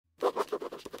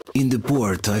In the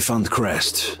port, I found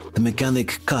Crest, the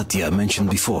mechanic Katya mentioned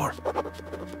before.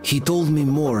 He told me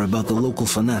more about the local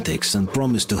fanatics and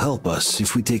promised to help us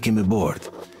if we take him aboard.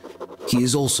 He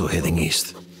is also heading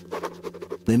east.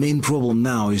 The main problem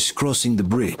now is crossing the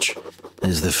bridge,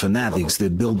 as the fanatics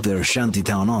that built their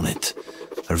shantytown on it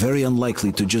are very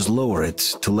unlikely to just lower it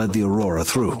to let the Aurora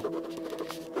through.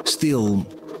 Still,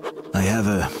 I have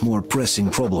a more pressing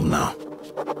problem now.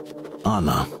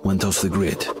 Anna went off the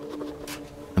grid.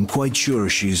 I'm quite sure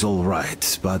she's all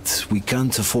right, but we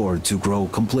can't afford to grow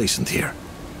complacent here.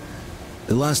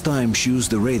 The last time she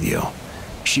used the radio,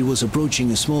 she was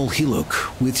approaching a small hillock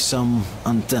with some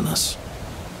antennas.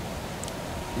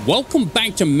 Welcome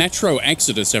back to Metro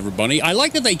Exodus, everybody. I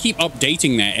like that they keep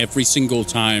updating that every single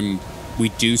time we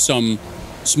do some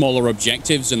smaller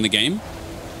objectives in the game.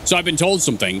 So I've been told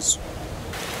some things.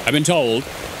 I've been told,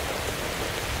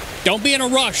 don't be in a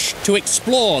rush to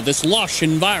explore this lush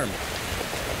environment.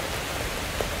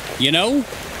 You know,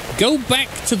 go back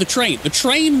to the train. The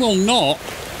train will not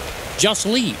just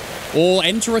leave or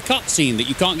enter a cutscene that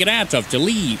you can't get out of to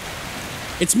leave.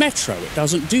 It's Metro. It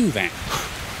doesn't do that.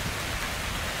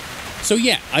 So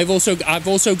yeah, I've also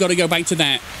got to go back to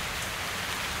that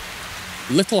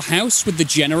little house with the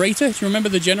generator. Do you remember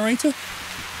the generator?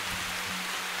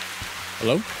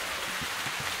 Hello?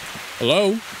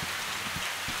 Hello?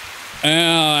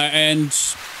 And...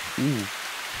 Ooh.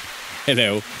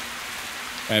 Hello.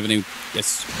 Everything...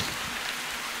 Yes.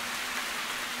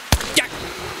 Yeah!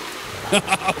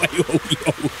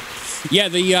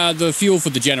 Yeah, the fuel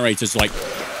for the generator's like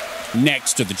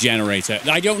next to the generator.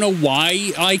 I don't know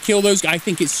why I kill those guys. I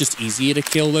think it's just easier to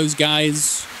kill those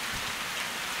guys.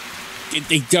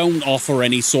 They don't offer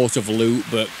any sort of loot,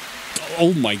 but...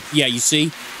 Oh my... Yeah, you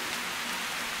see?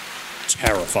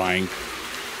 Terrifying.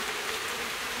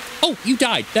 Oh, you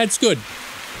died. That's good.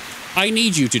 I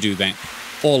need you to do that.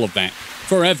 All of that.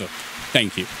 Forever.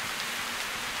 Thank you.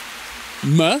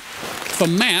 For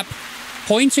map,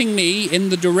 pointing me in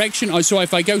the direction... Oh, so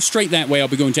if I go straight that way, I'll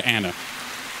be going to Anna.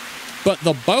 But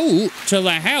the boat to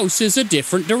the house is a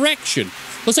different direction.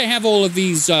 Plus, I have all of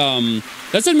these...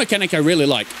 That's a mechanic I really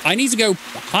like. I need to go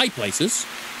high places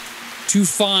to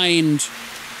find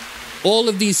all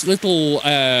of these little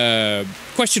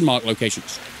question mark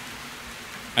locations.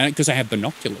 Because I have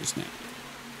binoculars now.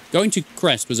 Going to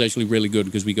Crest was actually really good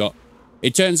because we got...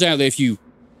 It turns out that if you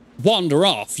wander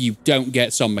off, you don't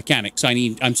get some mechanics.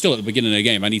 I'm still at the beginning of the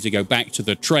game. I need to go back to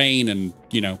the train and,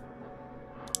 you know...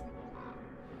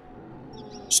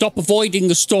 Stop avoiding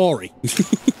the story.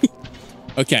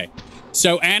 Okay.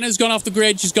 So Anna's gone off the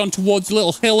grid. She's gone towards a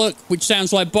little hillock, which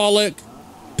sounds like bollock.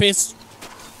 Piss.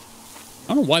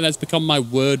 I don't know why that's become my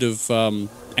word of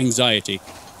anxiety.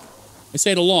 I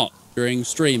say it a lot during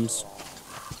streams.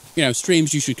 You know,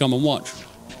 streams you should come and watch.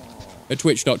 At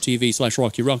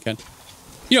twitch.tv/RockyRockhead.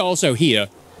 You're also here.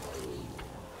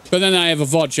 But then I have a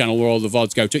VOD channel where all the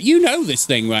VODs go to. You know this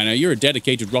thing, Anna. You're a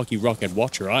dedicated Rocky Rockhead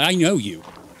watcher. I know you.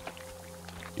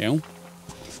 You know?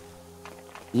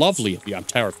 Lovely of you. I'm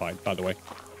terrified, by the way.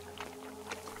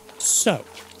 So.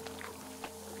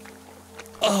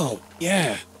 Oh,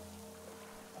 yeah.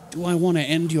 Do I want to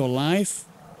end your life?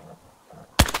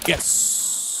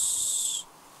 Yes.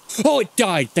 Oh, it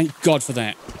died. Thank God for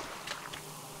that.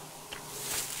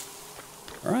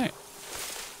 All right.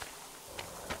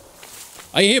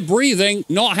 I hear breathing.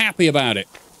 Not happy about it.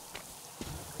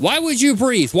 Why would you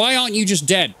breathe? Why aren't you just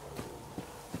dead?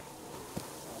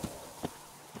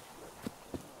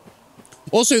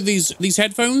 Also, these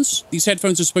headphones are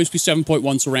supposed to be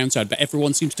 7.1 surround sound, but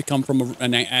everyone seems to come from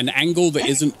an angle that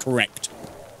isn't correct.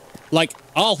 Like,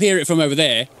 I'll hear it from over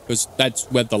there, because that's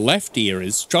where the left ear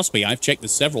is. Trust me, I've checked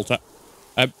this several times.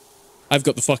 I've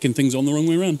got the fucking things on the wrong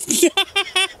way around.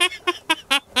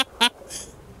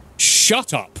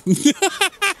 Shut up.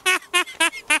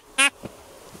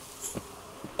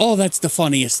 Oh, that's the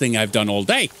funniest thing I've done all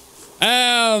day.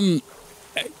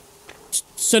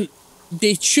 So...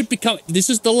 They should be coming. This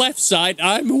is the left side.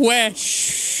 I'm aware.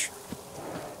 Shh.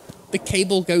 The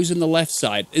cable goes in the left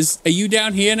side. Are you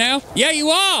down here now? Yeah, you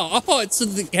are. Oh,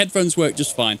 the headphones work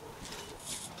just fine.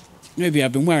 Maybe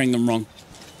I've been wearing them wrong.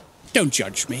 Don't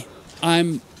judge me.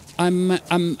 I'm done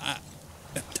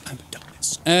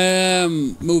this.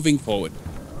 Moving forward.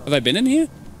 Have I been in here?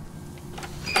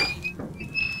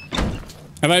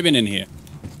 Have I been in here?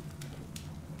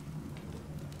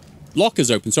 Locker's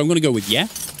open, so I'm going to go with yeah.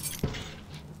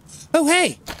 Oh,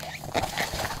 hey!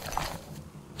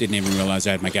 Didn't even realize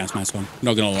I had my gas mask on.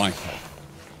 Not gonna lie.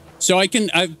 So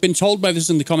I've been told by this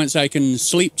in the comments, I can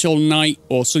sleep till night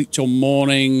or sleep till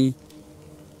morning.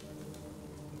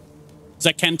 Is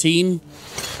that canteen?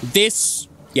 This?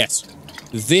 Yes.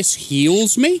 This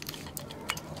heals me?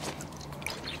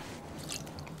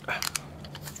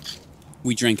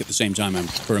 We drank at the same time,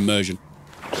 for immersion.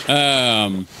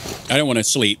 I don't want to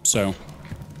sleep, so...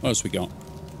 What else we got?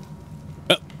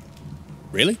 Oh.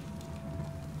 Really?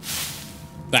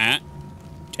 That.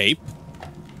 Tape.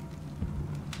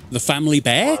 The family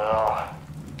bear? Well,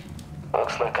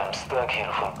 looks like I'm stuck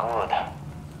here for good.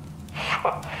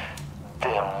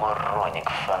 Damn moronic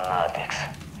fanatics.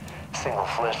 Single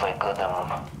flashlight got them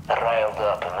riled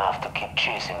up enough to keep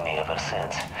chasing me ever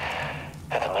since.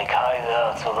 Had to make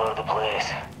hideouts all over the place.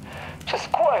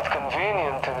 Just quite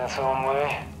convenient in its own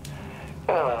way.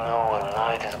 You never know what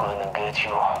night is going to get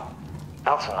you. I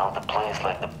also know the place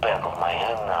like the back of my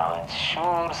hand now. It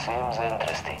sure seems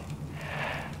interesting.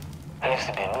 There used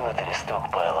to be a military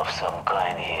stockpile of some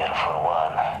kind here for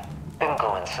one. Didn't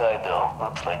go inside though.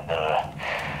 Looks like there are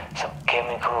some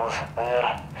chemicals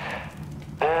there.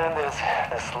 And there's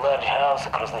this large house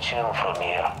across the channel from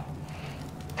here.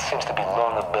 It seems to be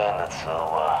long abandoned, so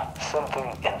something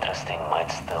interesting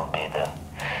might still be there.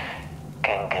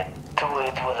 Can't get to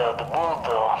it without the bull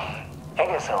though. I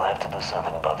guess I'll have to do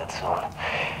something about it soon.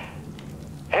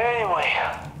 Anyway,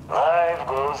 life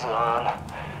goes on.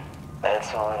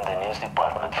 That's all in the news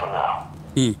department for now.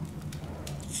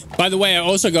 By the way, I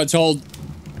also got told...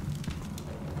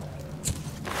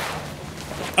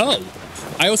 Oh!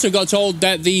 I also got told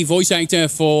that the voice actor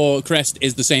for Crest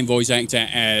is the same voice actor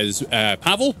as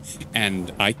Pavel,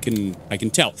 and I can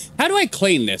tell. How do I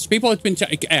clean this? People have been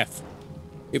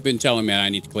You've been telling me I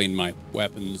need to clean my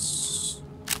weapons.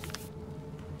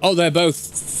 Oh, they're both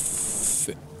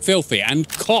filthy and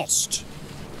cost.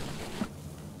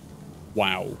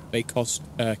 Wow, they cost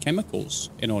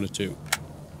chemicals in order to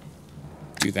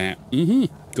do that.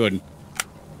 Good.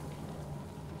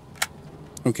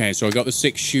 Okay, so I got the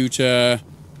 6-shooter.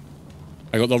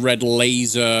 I got the red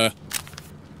laser.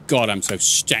 God, I'm so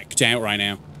stacked out right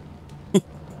now.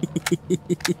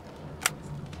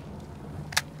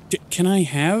 Can I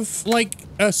have, like,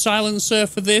 a silencer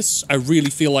for this? I really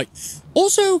feel like...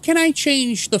 Also, can I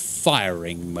change the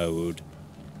firing mode?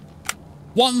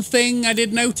 One thing I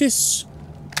did notice...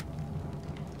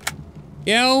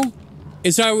 You know...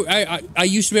 Is I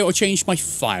used to be able to change my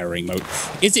firing mode.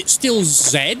 Is it still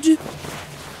Z?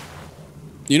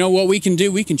 You know what we can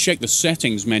do? We can check the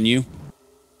settings menu.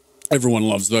 Everyone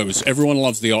loves those. Everyone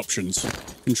loves the options.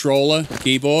 Controller,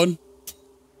 keyboard.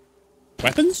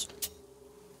 Weapons?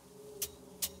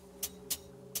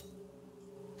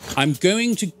 I'm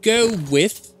going to go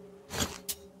with...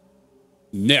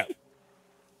 No.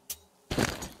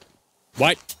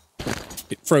 What?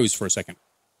 It froze for a second.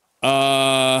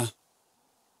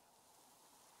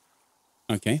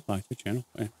 Okay, like the channel.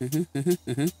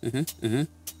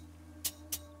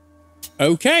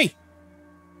 Okay.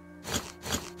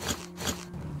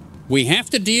 We have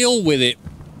to deal with it.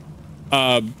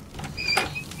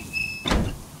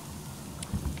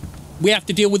 We have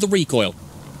to deal with the recoil.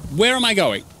 Where am I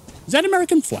going? Is that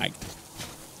American flag?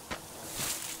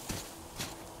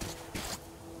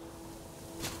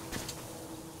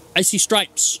 I see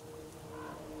stripes.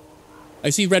 I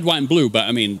see red, white, and blue, but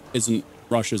I mean, isn't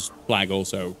Russia's flag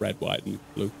also red, white, and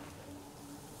blue?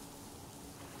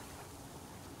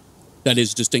 That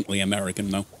is distinctly American,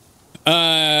 though.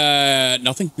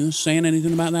 Nothing? You saying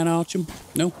anything about that, Archim?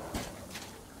 No?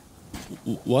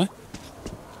 What?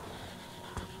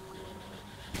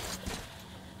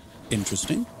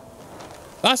 Interesting.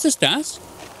 Was ist das?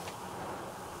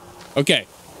 Okay.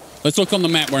 Let's look on the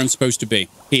map where I'm supposed to be.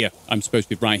 Here. I'm supposed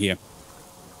to be right here.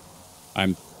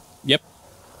 Yep.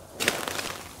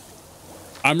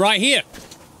 I'm right here.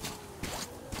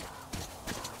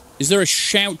 Is there a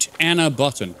Shout Anna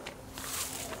button?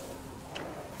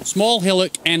 Small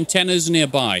hillock, antennas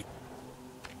nearby.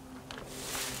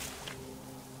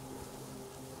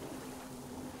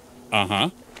 Uh-huh.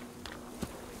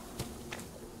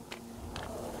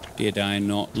 Did I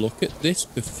not look at this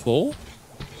before?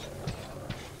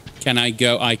 Can I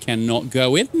go? I cannot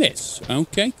go in this.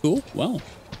 Okay, cool. Well.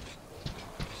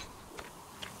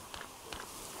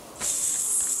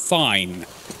 Fine.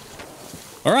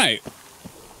 All right.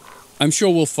 I'm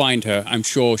sure we'll find her. I'm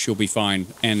sure she'll be fine.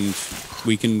 And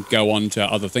we can go on to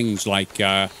other things like, you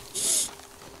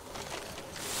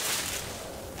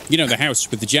know, the house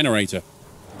with the generator.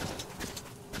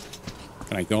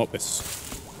 Can I go up this?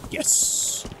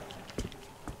 Yes.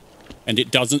 And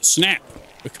it doesn't snap,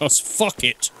 because fuck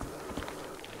it.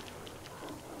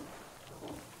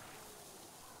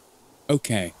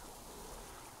 Okay.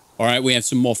 All right, we have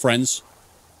some more friends.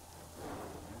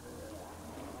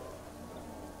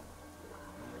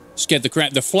 Scared the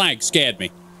crap. The flag scared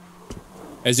me.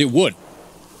 As it would.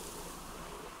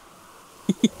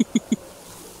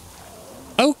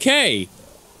 Okay.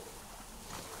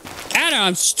 Anna,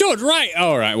 I'm stood right.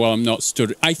 All right, well, I'm not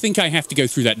stood. I think I have to go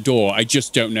through that door. I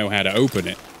just don't know how to open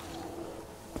it.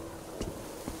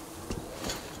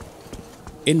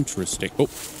 Interesting. Oh.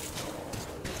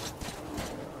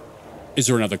 Is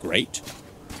there another grate?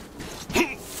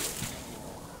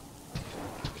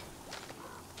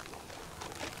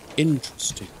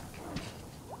 Interesting.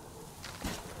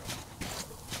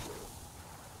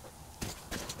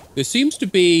 There seems to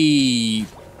be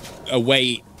a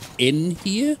way in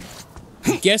here.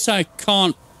 I guess I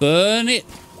can't burn it.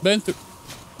 Burn through.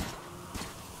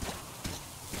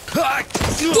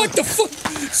 What the fuck?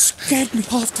 Scared me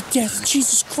half to death.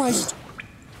 Jesus Christ.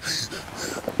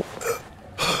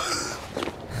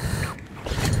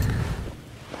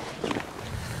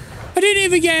 I didn't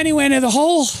even get anywhere near the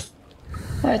hole.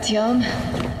 Artyom?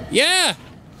 Yeah.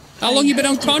 How long you been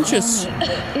unconscious?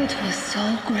 It was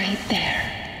so great there.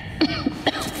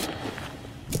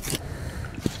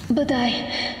 But I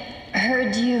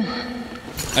heard you.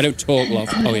 I don't talk, love.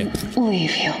 Oh, yeah.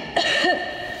 Leave you.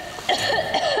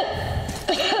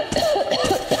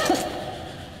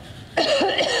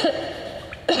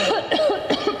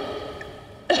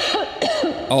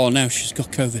 Oh, now she's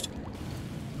got COVID.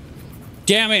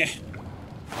 Damn it.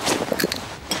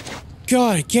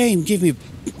 God, game, give me a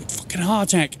fucking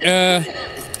heart attack.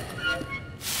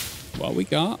 What we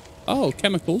got? Oh,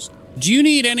 chemicals. Do you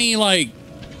need any, like,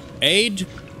 aid?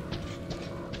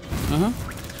 Uh-huh.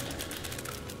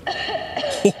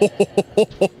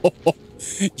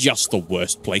 Just the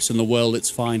worst place in the world, it's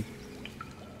fine.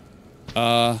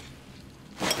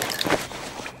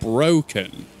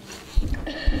 Broken.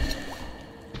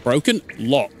 Broken?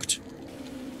 Locked.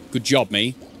 Good job,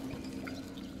 me.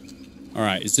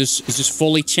 Alright, is this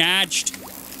fully charged?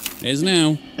 It is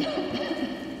now.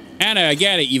 Anna, I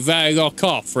get it. You've got a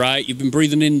cough, right? You've been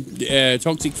breathing in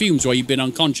toxic fumes while you've been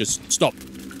unconscious. Stop.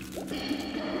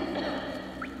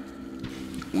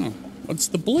 Oh, what's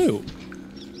the blue?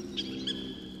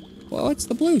 Well, what's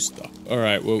the blue stuff?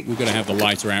 Alright, we're going to have the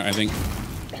lighter out, I think.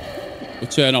 We'll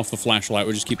turn off the flashlight.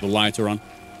 We'll just keep the lighter on.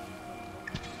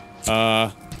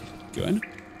 Good.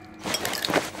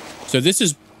 So this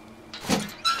is...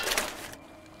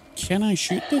 Can I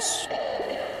shoot this?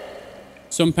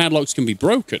 Some padlocks can be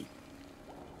broken.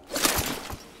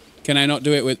 Can I not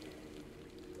do it with...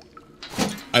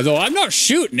 I thought, I'm not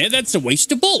shooting it. That's a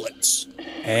waste of bullets.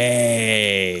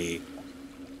 Hey.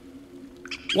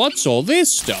 What's all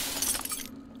this stuff?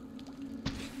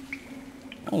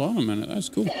 Hold on a minute. That's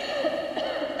cool.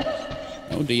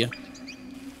 Oh, dear. Okay.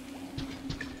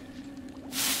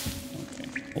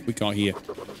 What we got here?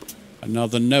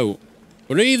 Another note.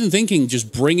 What are you even thinking,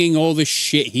 just bringing all this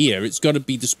shit here? It's got to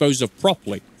be disposed of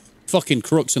properly. Fucking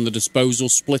crooks in the disposal,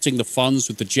 splitting the funds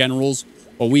with the generals,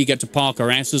 while we get to park our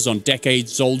asses on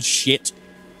decades-old shit.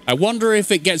 I wonder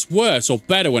if it gets worse or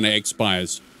better when it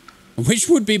expires. Which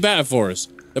would be better for us?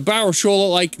 The barrels sure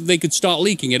look like they could start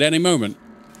leaking at any moment.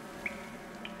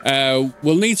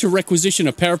 We'll need to requisition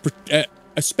a pair of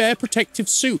a spare protective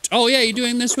suit. Oh yeah, you're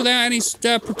doing this without any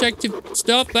protective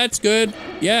stuff? That's good.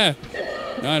 Yeah.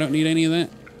 No, I don't need any of that.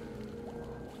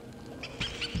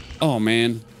 Oh,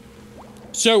 man.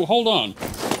 So, hold on.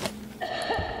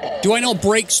 Do I not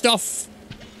break stuff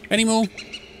anymore?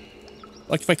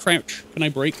 Like if I crouch, can I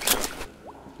break?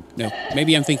 No.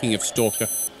 Maybe I'm thinking of Stalker.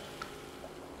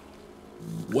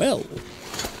 Well.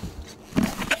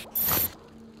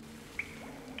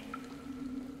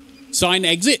 Sign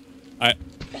exit.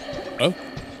 Oh.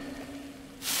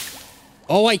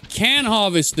 Oh, I can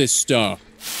harvest this stuff.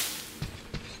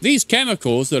 These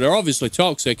chemicals that are obviously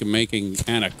toxic and making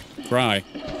Anna cry,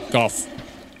 cough,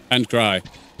 and cry.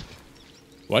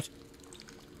 What?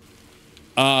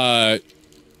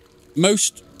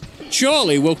 Most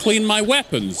surely will clean my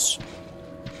weapons.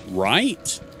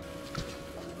 Right?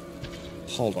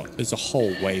 Hold on. There's a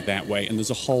whole way that way, and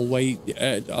there's a whole way...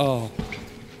 oh.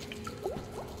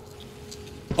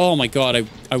 Oh my god,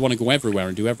 I want to go everywhere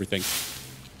and do everything.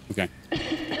 Okay.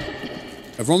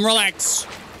 Everyone relax.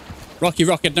 Rocky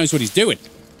Rockhead knows what he's doing.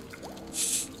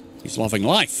 He's loving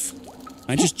life. Can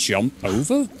I just jump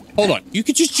over? Hold on. You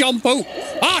could just jump over.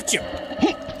 Archer!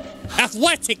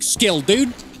 Athletic skill,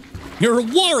 dude. You're a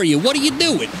warrior. What are you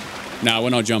doing? No, we're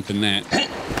not jumping that.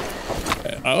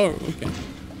 Oh, okay.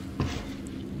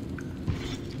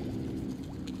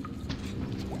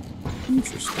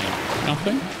 Interesting.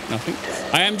 Nothing? Nothing.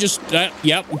 I am just,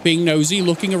 yep, being nosy,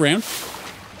 looking around.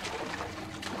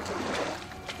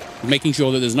 Making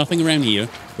sure that there's nothing around here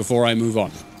before I move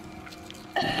on.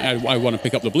 I want to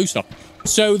pick up the blue stuff.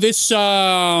 So this,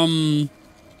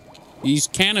 these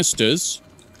canisters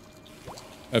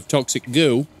of toxic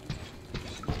goo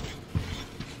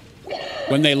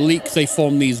When they leak, they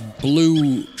form these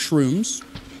blue shrooms.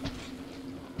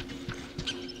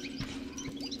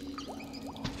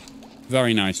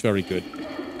 Very nice, very good.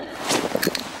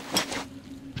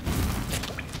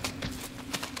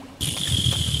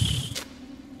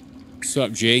 What's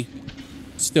up, G?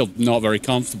 Still not very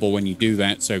comfortable when you do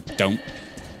that, so don't.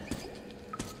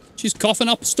 She's coughing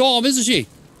up a storm, isn't she?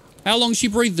 How long she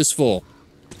breathed this for?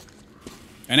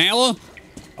 An hour?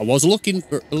 I was looking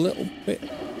for a little bit.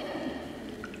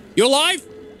 You alive?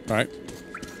 All right.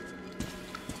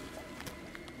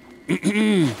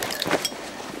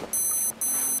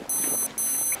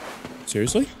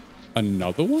 Seriously?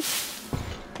 Another one?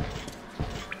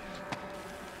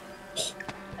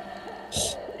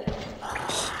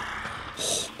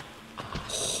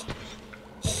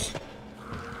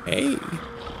 Hey.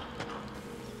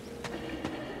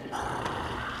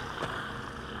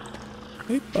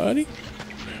 Hey, buddy.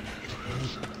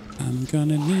 I'm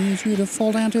gonna need you to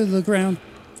fall down to the ground.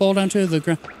 Fall down to the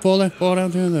ground. Fall down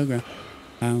to the ground.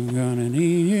 I'm gonna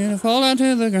need you to fall down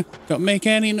to the ground. Don't make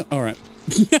any no— All right.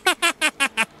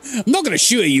 I'm not gonna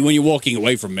shoot at you when you're walking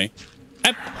away from me.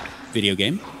 Video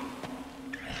game.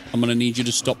 I'm gonna need you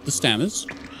to stop the stammers.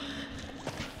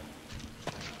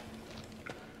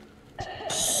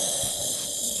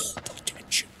 The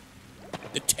tension.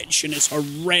 The tension is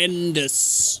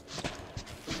horrendous.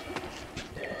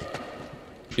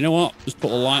 You know what? Just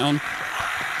put a light on.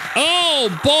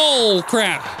 Oh, bull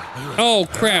crap. Oh,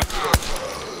 crap.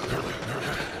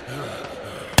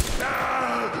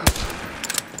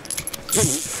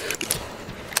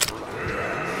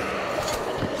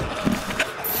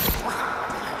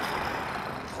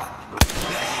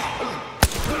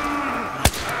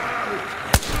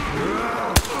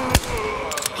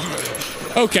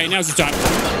 Okay, now's the time.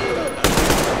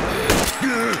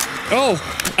 Oh,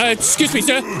 excuse me,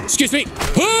 sir. Excuse me.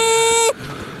 Ah!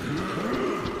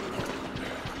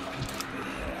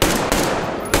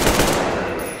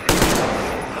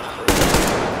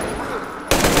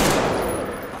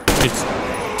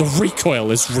 The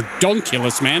recoil is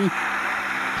redonkulous, man.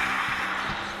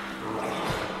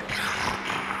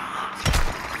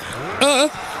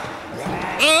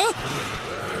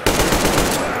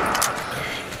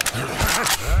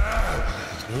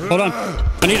 Hold on.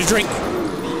 I need a drink.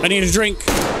 I need a drink.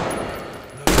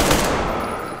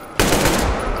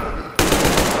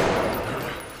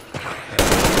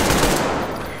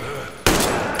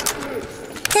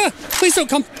 Please don't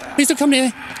come. Please don't come near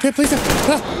me. Please don't.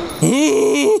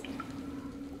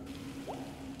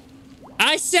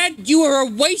 I said you were a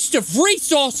waste of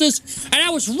resources, and I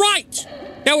was right.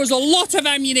 There was a lot of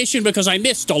ammunition because I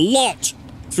missed a lot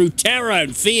through terror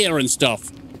and fear and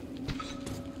stuff.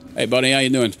 Hey, buddy, how you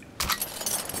doing?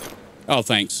 Oh,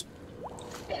 thanks.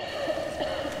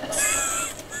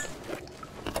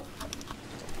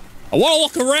 I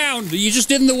want to look around, but you're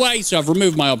just in the way, so I've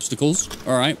removed my obstacles.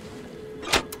 All right.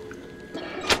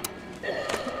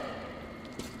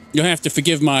 You'll have to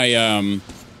forgive my, yeah,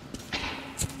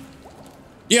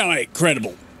 my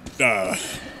incredible,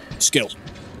 skill.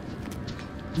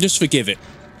 Just forgive it.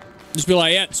 Just be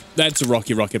like, yeah, that's a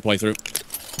Rockhead playthrough.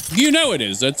 You know it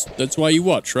is. That's why you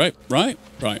watch, right? Right?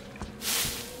 Right.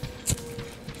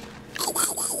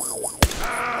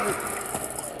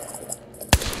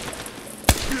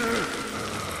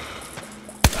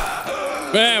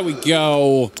 There we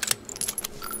go.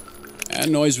 That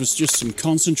noise was just some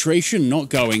concentration not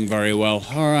going very well.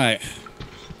 All right.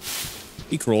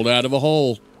 He crawled out of a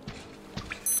hole.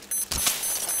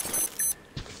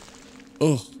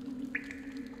 Oh.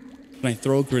 Can I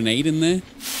throw a grenade in there?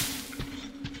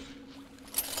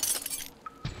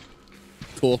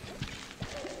 Cool.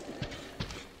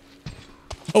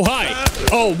 Oh, hi.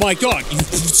 Oh, my God. You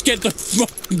scared the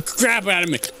fucking crap out of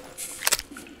me.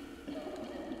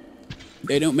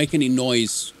 They don't make any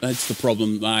noise. That's the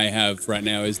problem I have right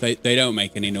now, is they don't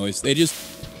make any noise. They just,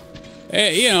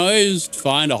 you know, they just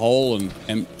find a hole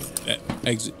and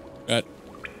exit.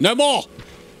 No more!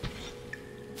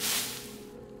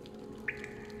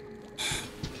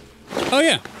 Oh,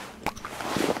 yeah.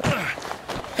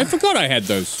 I forgot I had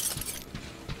those.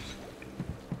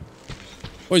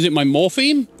 What is it, my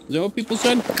morphine? Is that what people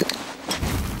said?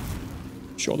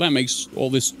 Sure, that makes all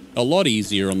this a lot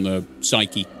easier on the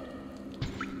psyche.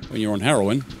 When you're on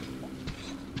heroin.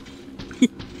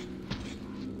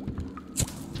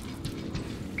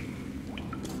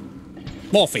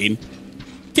 Morphine.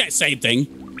 Yeah, same thing.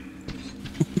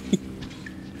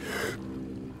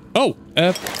 Oh,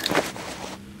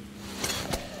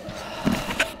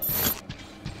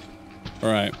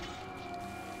 Alright.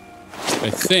 I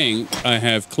think I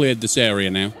have cleared this area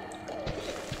now.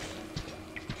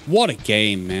 What a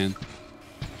game, man.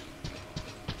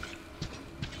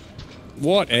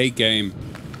 What a game.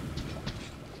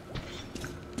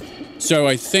 So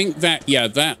I think that, yeah,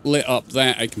 that lit up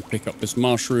that. I can pick up this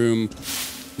mushroom.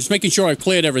 Just making sure I've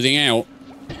cleared everything out.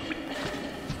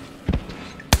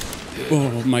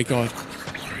 Oh my god.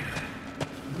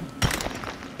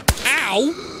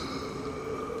 Ow!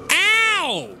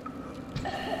 Ow!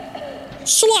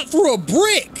 Slot through a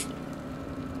brick!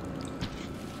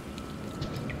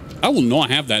 I will not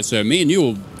have that, sir. Me and you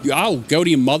will... I'll go to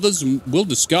your mother's and we'll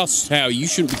discuss how you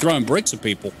shouldn't be throwing bricks at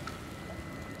people.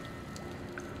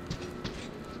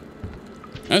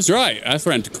 That's right. That's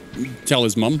right to tell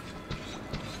his mum.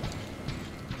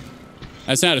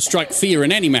 That's how to strike fear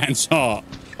in any man's heart.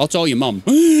 I'll tell your mum.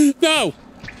 No!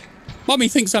 Mommy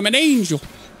thinks I'm an angel.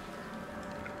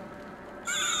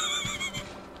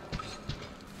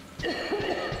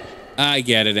 I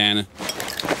get it, Anna.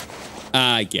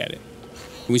 I get it.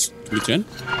 Can we turn?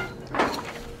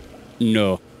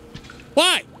 No.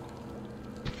 Why?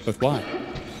 But why?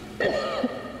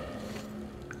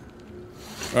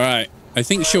 Alright. I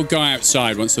think she'll go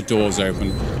outside once the door's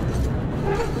open.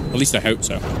 At least I hope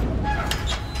so.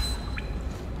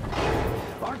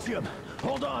 Artyom,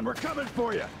 hold on, we're coming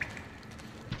for you.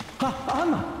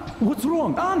 Anna, what's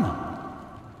wrong, Anna?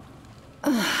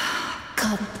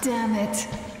 God damn it.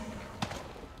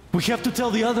 We have to tell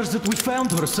the others that we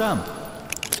found her, Sam.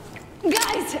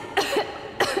 Guys!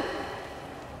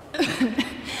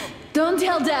 Don't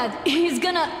tell Dad. He's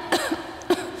gonna...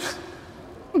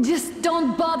 Just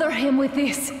don't bother him with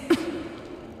this.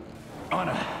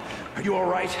 Anna, are you all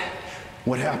right?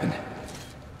 What happened?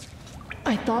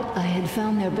 I thought I had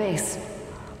found their base.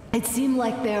 It seemed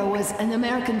like there was an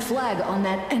American flag on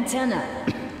that antenna.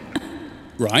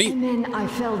 Right. And then I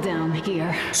fell down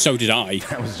here. So did I.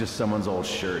 That was just someone's old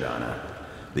shirt, Anna.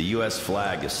 The U.S.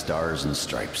 flag is stars and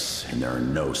stripes, and there are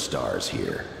no stars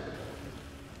here.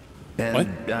 And What?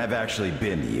 I've actually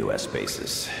been to U.S.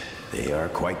 bases. They are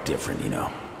quite different, you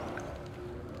know.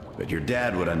 But your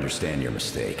dad would understand your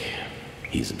mistake.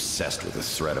 He's obsessed with the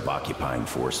threat of occupying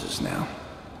forces now.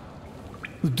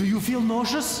 Do you feel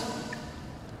nauseous?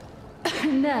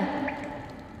 Nah.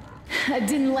 I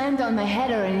didn't land on my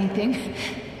head or anything.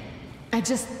 I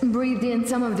just breathed in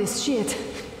some of this shit.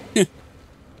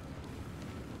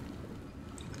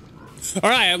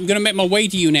 Alright, I'm gonna make my way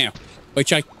to you now.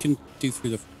 Which I can do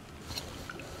through the...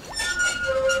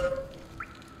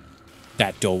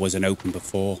 That door wasn't open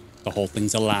before. The whole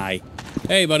thing's a lie.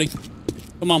 Hey, buddy.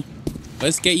 Come on.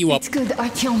 Let's get you up. It's good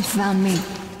Artyom found me.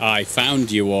 I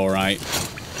found you, alright.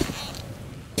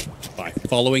 By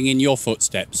following in your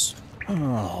footsteps.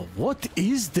 Oh, what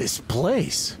is this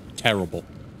place? Terrible.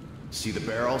 See the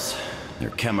barrels? They're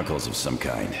chemicals of some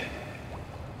kind.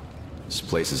 This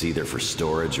place is either for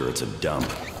storage or it's a dump.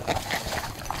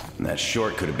 And that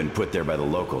short could have been put there by the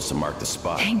locals to mark the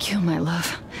spot. Thank you, my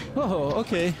love. Oh,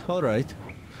 okay, all right.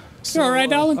 You all right,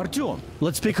 darling? Artyom,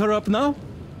 let's pick her up now?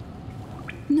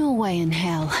 No way in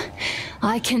hell.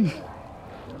 Can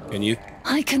you?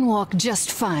 I can walk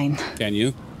just fine. Can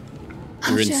you?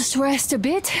 I'll just rest a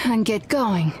bit and get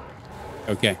going.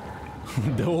 Okay.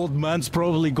 The old man's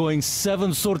probably going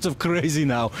 7 sorts of crazy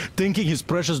now, thinking his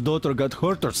precious daughter got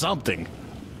hurt or something.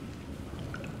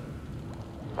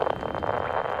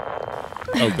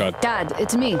 Oh, God. Dad,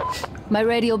 it's me. My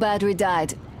radio battery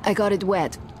died. I got it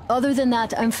wet. Other than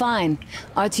that, I'm fine.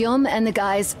 Artyom and the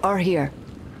guys are here.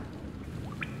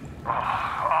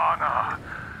 Anna,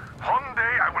 one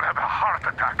day I will have a heart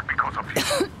attack because of you.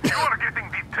 You are getting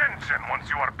detention once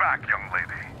you are back, young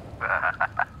lady.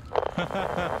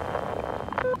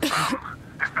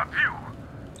 Is that you?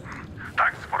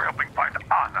 Thanks for helping find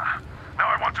Anna. Now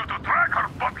I want you to drag her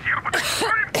butt here with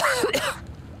extreme presence.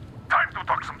 Time to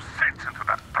talk some sense into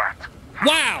that brat.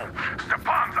 Wow!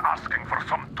 Stefan's asking for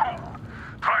some too.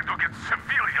 Trying to get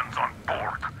civilians on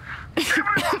board.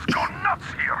 Everyone's gone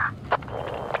nuts here.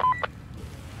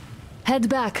 Head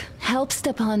back. Help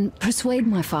Stepan persuade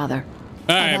my father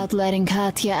about letting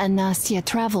Katya and Nastya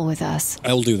travel with us.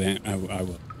 I'll do that. I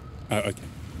will. Okay.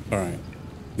 All right.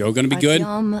 You're gonna be good.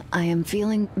 Artyom, I am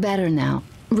feeling better now.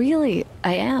 Really,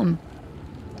 I am.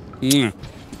 Mwah.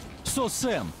 So,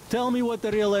 Sam, tell me what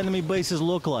the real enemy bases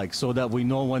look like so that we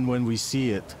know when we see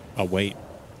it. I'll wait.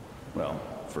 Well,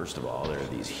 first of all, there are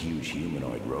these huge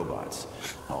humanoid robots,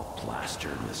 all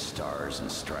plastered with stars and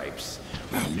stripes,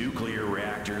 with nuclear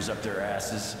reactors up their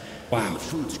asses. Wow. And the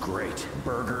food's great.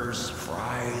 Burgers,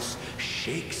 fries,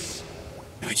 shakes.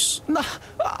 Nice. Nah,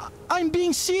 I'm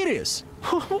being serious.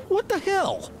 What the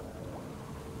hell?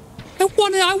 I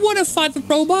want to fight the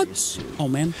robots. Oh,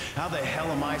 man. How the hell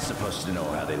am I supposed to know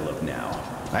how they look now?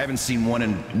 I haven't seen one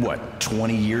in, what,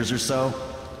 20 years or so?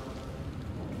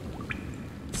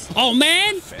 Oh,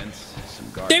 man! Fence, some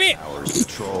guard Damn it! towers,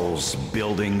 patrols,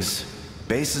 buildings.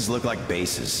 Bases look like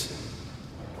bases.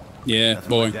 Yeah, Nothing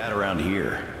boy. like that around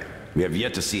here. We have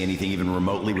yet to see anything even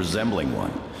remotely resembling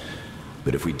one.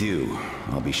 But if we do,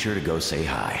 I'll be sure to go say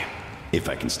hi. If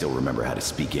I can still remember how to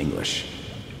speak English.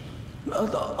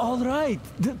 All right,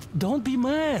 don't be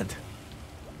mad.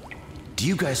 Do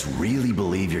you guys really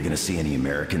believe you're gonna see any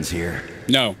Americans here?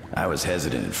 No. I was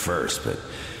hesitant at first, but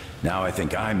now I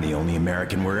think I'm the only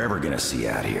American we're ever gonna see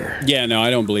out here. Yeah, no,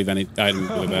 I don't believe I don't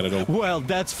believe that at all. Well,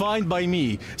 that's fine by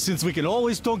me, since we can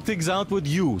always talk things out with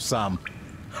you, Sam.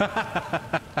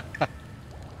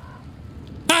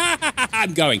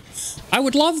 I'm going. I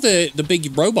would love the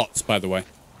big robots, by the way.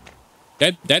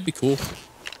 That'd be cool.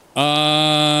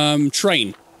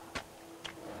 Train.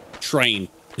 Train.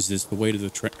 Is this the way to the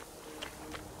train?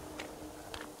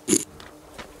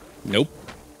 Nope.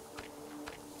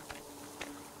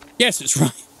 Yes, it's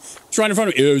right. It's right in front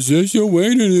of me. Is this the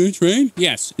way to the train?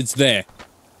 Yes, it's there.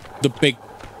 The big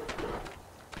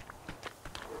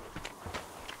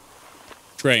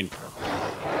train.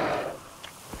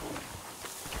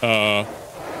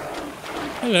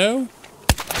 Hello.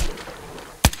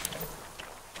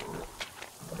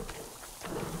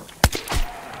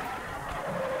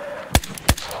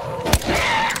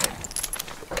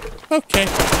 Okay.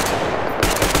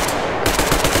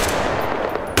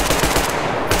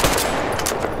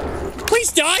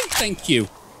 Please die. Thank you.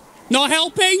 Not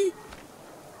helping?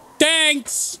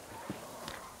 Thanks.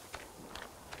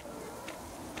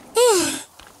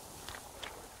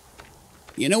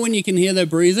 You know when you can hear their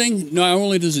breathing? Not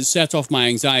only does it set off my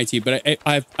anxiety, but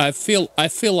I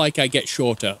feel like I get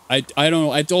shorter. I don't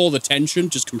know. All the tension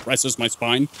just compresses my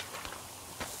spine.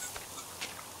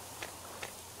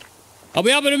 I'll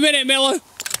be up in a minute, Miller.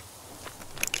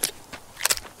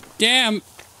 Damn.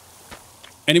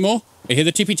 Any more? I hear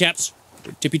the tippy taps.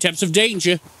 Tippy taps of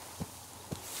danger.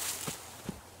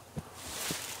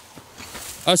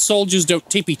 Our soldiers don't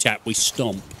tippy tap, we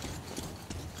stomp.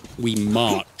 We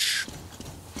march.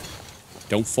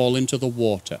 Don't fall into the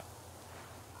water.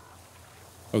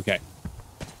 Okay.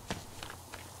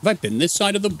 Have I been this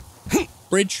side of the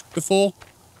bridge before?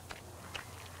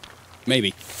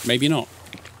 Maybe. Maybe not.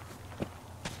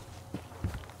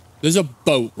 There's a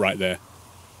boat right there.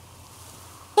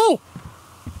 Oh!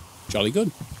 Jolly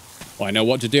good. Well, I know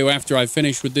what to do after I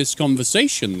finish with this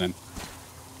conversation, then.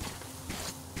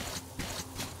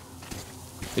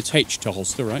 It's H to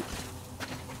holster, right?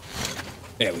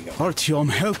 There we go.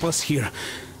 Artyom, help us here.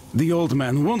 The old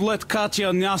man won't let Katya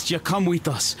and Nastya come with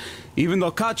us, even though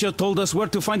Katya told us where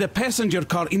to find a passenger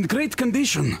car in great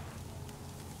condition.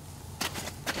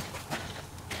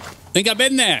 Think I've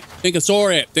been there. Think I saw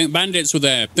it. Think bandits were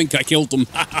there. Think I killed them.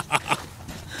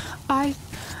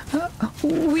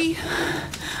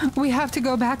 We have to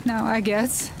go back now, I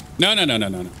guess. No.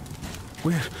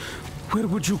 Where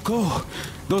would you go?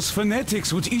 Those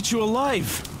fanatics would eat you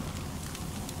alive.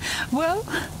 Well,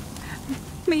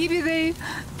 maybe they...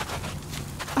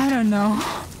 I don't know.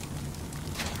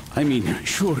 I mean,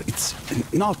 sure, it's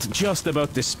not just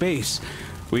about the space.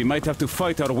 We might have to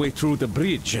fight our way through the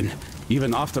bridge, and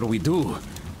even after we do,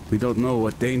 we don't know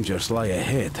what dangers lie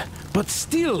ahead. But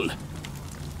still...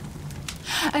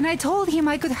 And I told him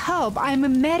I could help. I'm a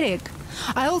medic.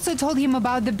 I also told him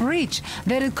about the bridge,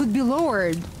 that it could be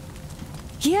lowered.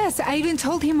 Yes, I even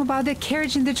told him about the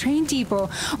carriage in the train depot.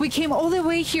 We came all the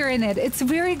way here in it. It's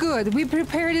very good. We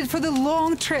prepared it for the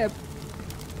long trip.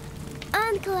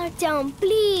 Uncle Artyom,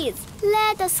 please,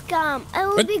 let us come. I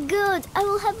will be good. I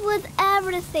will help with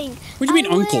everything. What do you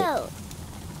mean, uncle?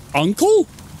 Uncle?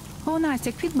 Oh,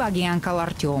 Nastya, quit bugging Uncle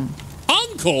Artyom.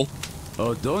 Uncle?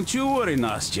 Oh, don't you worry,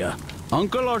 Nastya.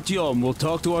 Uncle Artyom will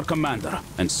talk to our commander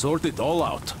and sort it all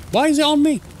out. Why is it on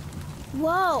me?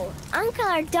 Whoa, Uncle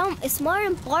Artyom is more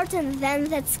important than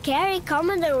that scary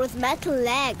commander with metal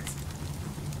legs.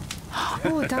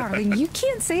 Oh, darling, you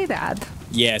can't say that.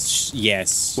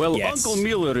 Yes. Well, yes. Uncle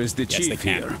Miller is the chief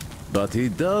here, but he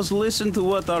does listen to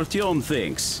what Artyom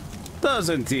thinks.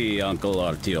 Doesn't he, Uncle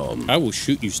Artyom? I will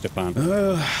shoot you, Stepan.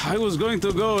 I was going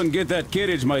to go and get that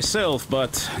carriage myself,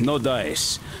 but no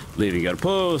dice. Leaving your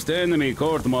post, enemy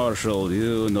court-martial,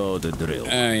 you know the drill.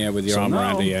 Yeah, with your so arm now,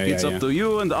 around it, yeah. It's up to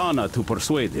you and Anna to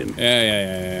persuade him.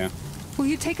 Yeah. Will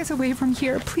you take us away from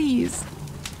here, please?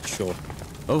 Sure.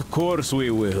 Of course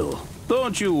we will.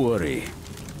 Don't you worry.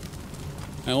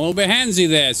 A little bit handsy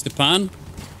there, Stepan.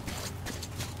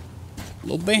 A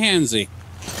little bit handsy.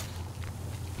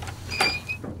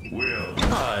 Well,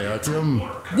 hi,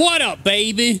 Artyom. What up,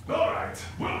 baby? All right,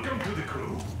 welcome to the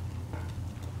crew.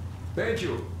 Thank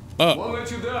you. Oh. Won't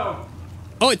let you down.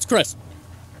 Oh, it's Chris.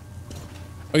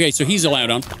 Okay, so he's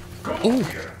allowed on. Ooh.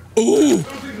 Ooh!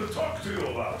 Something to talk to you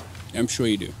about. I'm sure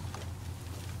you do.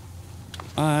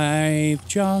 I've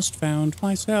just found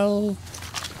myself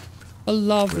a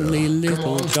lovely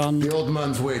little gun. The old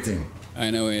man's waiting. I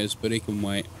know he is, but he can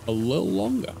wait a little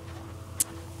longer.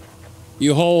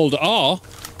 You hold R,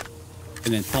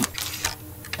 and then pump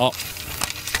up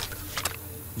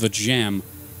the jam.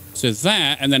 So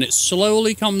that, and then it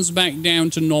slowly comes back down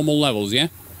to normal levels, yeah?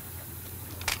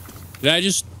 Did I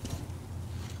just...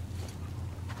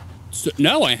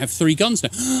 No, I have 3 guns now.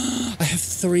 I have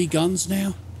 3 guns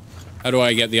now? How do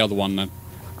I get the other one, then?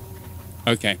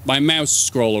 Okay, my mouse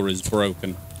scroller is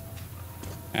broken.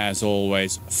 As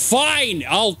always. Fine!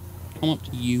 I'll come up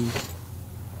to you.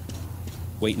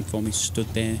 Waiting for me, stood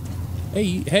there.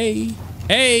 Hey, hey,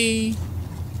 hey!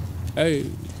 Hey.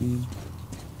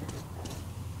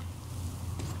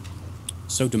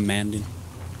 So demanding.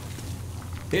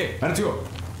 Hey, Artyom,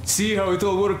 see how it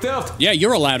all worked out? Yeah,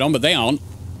 you're allowed on, but they aren't.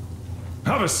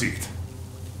 Have a seat.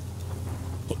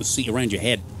 Put the seat around your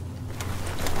head.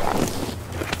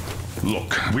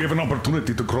 Look, we have an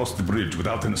opportunity to cross the bridge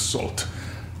without an assault.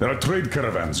 There are trade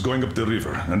caravans going up the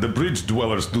river, and the bridge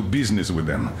dwellers do business with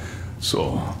them.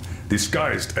 So,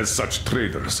 disguised as such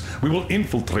traders, we will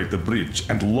infiltrate the bridge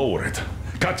and lower it.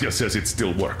 Katya says it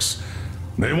still works.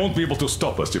 They won't be able to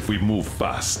stop us if we move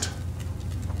fast.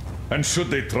 And should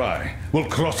they try, we'll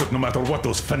cross it no matter what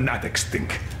those fanatics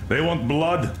think. They want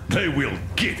blood, they will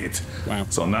get it. Wow.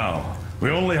 So now, we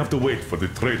only have to wait for the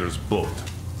trader's boat.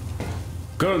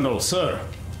 Colonel, sir,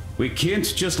 we can't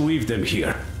just leave them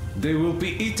here. They will be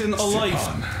eaten alive.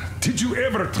 Stepan, did you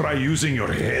ever try using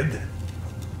your head?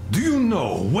 Do you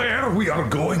know where we are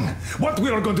going? What we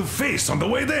are going to face on the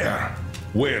way there?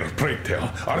 Where, pray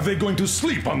tell, are they going to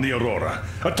sleep on the Aurora?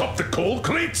 Atop the coal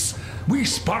crates? We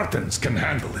Spartans can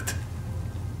handle it.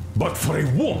 But for a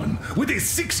woman with a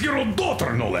 6-year-old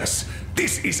daughter, no less,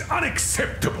 this is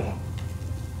unacceptable.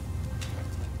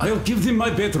 I'll give them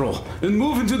my bedroll and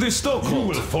move into the stokehold. You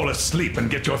will fall asleep and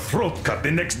get your throat cut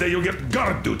the next day you get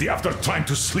guard duty after trying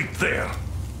to sleep there.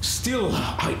 Still,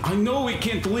 I know we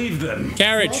can't leave them.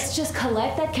 Carriage. Let's just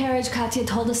collect that carriage Katya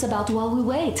told us about while we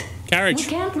wait. Carriage.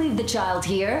 We can't leave the child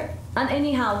here. And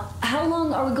anyhow, how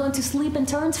long are we going to sleep in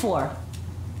turns for?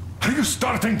 Are you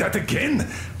starting that again?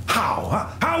 How? Huh?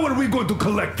 How are we going to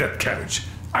collect that carriage?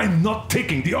 I'm not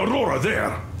taking the Aurora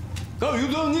there. Oh, you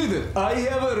don't need it. I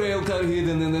have a rail car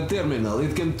hidden in the terminal.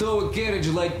 It can tow a carriage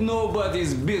like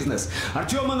nobody's business.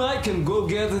 Artyom and I can go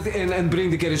get it and bring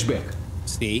the carriage back.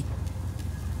 See?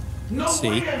 No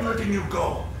way I'm letting you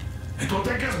go. It will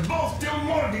take us both till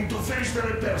morning to finish the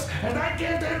repairs, and I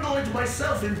can't handle it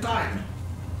myself in time.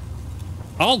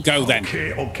 I'll go then.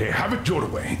 Okay, have it your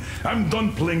way. I'm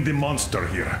done playing the monster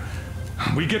here.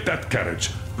 We get that carriage.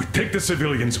 We take the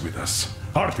civilians with us.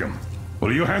 Artyom,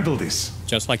 will you handle this?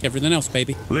 Just like everything else,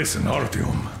 baby. Listen,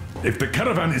 Artyom. If the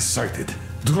caravan is sighted,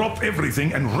 drop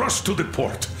everything and rush to the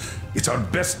port. It's our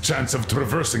best chance of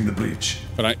traversing the bridge.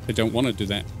 But I don't want to do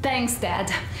that. Thanks,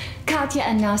 Dad. Katya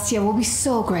and Nastya will be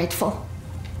so grateful.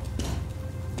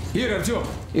 Here, Artyom.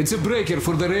 It's a breaker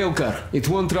for the rail car. It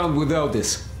won't run without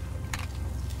this.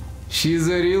 She's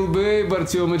a real babe,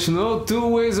 Artyomich. No 2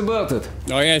 ways about it.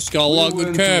 Oh yeah, she's got a lot of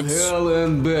good curves. To hell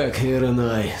and back, her and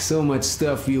I. So much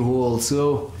stuff you hold,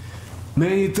 so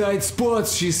many tight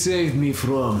spots she saved me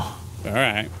from.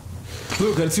 Alright.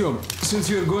 Look, Artyom, since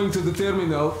you're going to the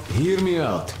terminal, hear me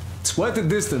out. It's quite a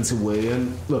distance away,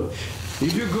 and look,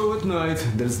 if you go at night,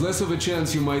 there's less of a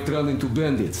chance you might run into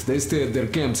bandits. They stay at their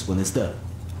camps when it's dark.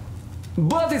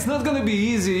 But it's not gonna be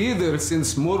easy either,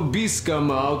 since more beasts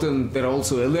come out and there are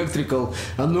also electrical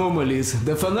anomalies.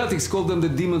 The fanatics call them the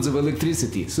demons of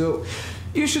electricity, so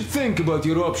you should think about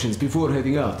your options before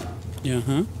heading out.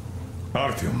 Uh-huh.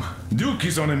 Artyom, Duke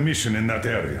is on a mission in that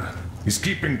area. He's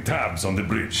keeping tabs on the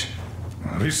bridge.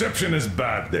 Reception is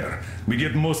bad there. We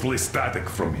get mostly static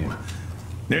from him.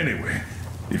 Anyway,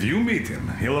 if you meet him,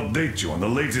 he'll update you on the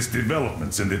latest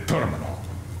developments in the terminal.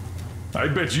 I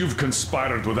bet you've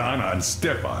conspired with Anna and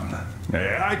Stepan.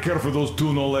 I care for those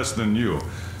 2 no less than you.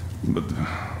 But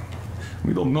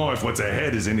we don't know if what's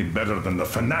ahead is any better than the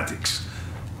fanatics.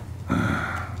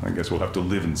 I guess we'll have to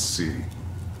live and see.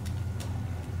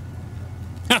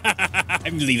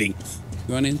 I'm leaving.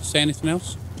 You want to say anything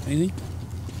else? Anything?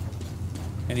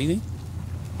 Anything?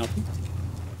 Nothing?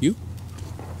 You?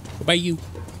 What about you?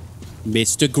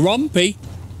 Mr. Grumpy.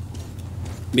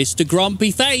 Mr.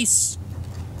 Grumpy Face.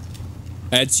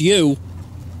 That's you.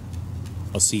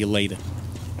 I'll see you later.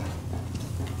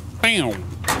 Bam.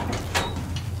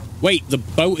 Wait, the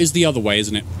boat is the other way,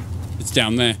 isn't it? It's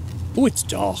down there. Oh, it's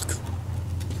dark.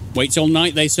 Wait till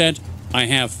night, they said. I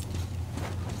have.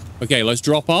 Okay, let's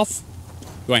drop off.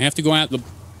 Do I have to go out the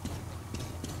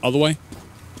other way?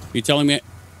 You're telling me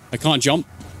I can't jump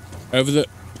over the...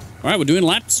 All right, we're doing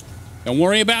laps. Don't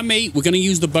worry about me. We're going to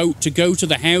use the boat to go to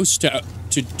the house to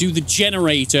do the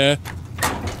generator.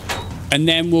 And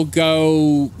then we'll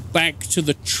go back to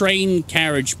the train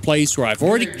carriage place where I've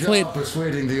already cleared...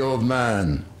 persuading the old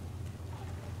man.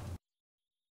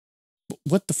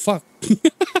 What the fuck?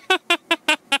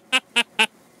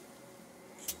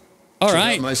 All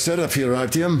right. My setup here,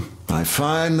 Artyom. I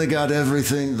finally got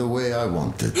everything the way I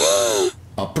wanted.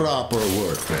 A proper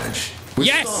workbench. With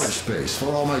storage space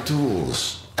for all my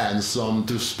tools. And some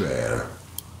to spare.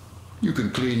 You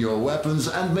can clean your weapons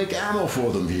and make ammo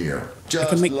for them here. Just I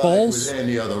can make like balls? with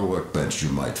any other workbench you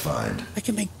might find. I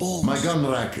can make balls. My gun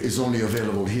rack is only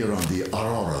available here on the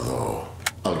Aurora, though.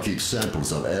 I'll keep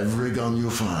samples of every gun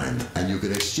you find, and you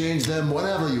can exchange them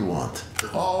whenever you want.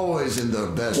 Always in their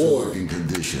best working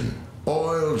condition.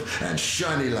 Oiled and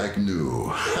shiny like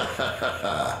new.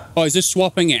 Oh, is this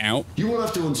swapping it out? You won't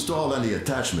have to install any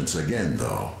attachments again,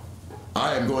 though.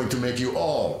 I am going to make you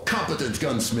all competent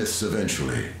gunsmiths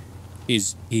eventually.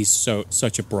 He's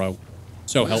such a bro.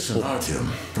 So helpful. Listen,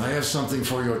 Artyom, I have something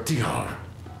for your tihar.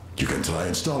 You can try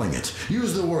installing it.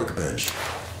 Use the workbench.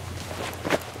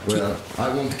 Well, I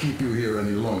won't keep you here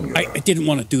any longer. I didn't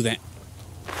want to do that.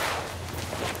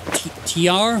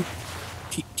 TR?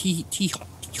 TR.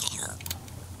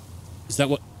 Is that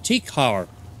what? Tihar.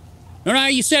 All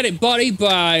right, you said it, buddy,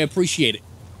 but I appreciate it.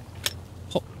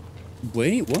 Oh,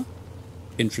 wait, what?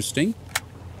 Interesting.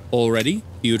 Already.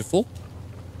 Beautiful.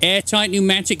 Airtight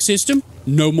pneumatic system.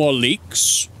 No more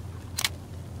leaks.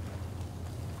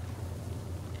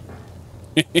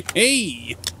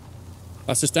 Hey!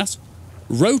 Was ist das?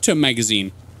 Rotor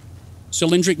magazine.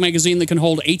 Cylindric magazine that can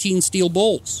hold 18 steel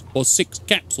balls. Or 6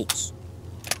 capsules.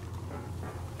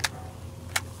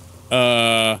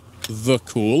 The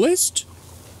coolest?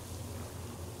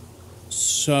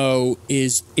 So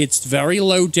it's very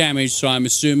low damage, so I'm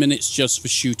assuming it's just for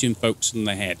shooting folks in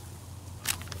the head.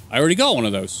 I already got one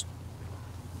of those.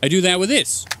 I do that with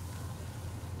this.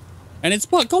 And it's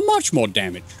got much more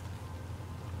damage.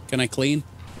 Can I clean?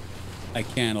 I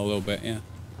can a little bit, yeah.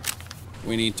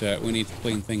 We need to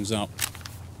clean things up.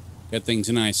 Get things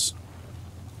nice.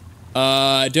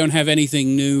 I don't have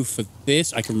anything new for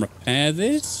this. I can repair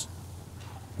this.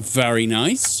 Very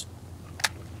nice.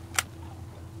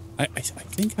 I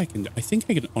think I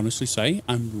can honestly say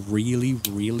I'm really,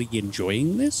 really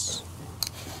enjoying this.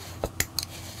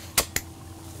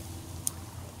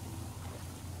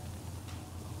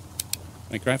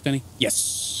 Can I craft any?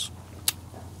 Yes.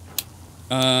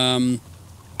 I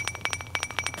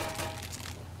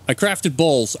crafted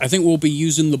balls. I think we'll be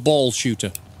using the ball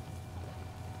shooter.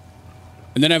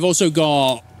 And then I've also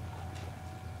got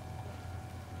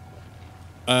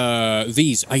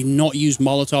these. I not use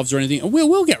Molotovs or anything.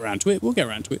 We'll get around to it. We'll get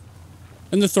around to it.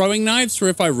 And the throwing knives for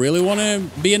if I really want to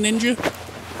be a ninja.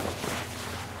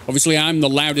 Obviously, I'm the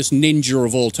loudest ninja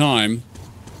of all time.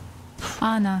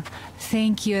 Anna,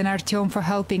 thank you and Artyom for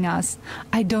helping us.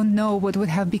 I don't know what would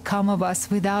have become of us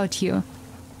without you.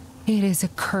 It is a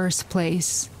cursed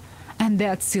place. And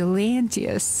that's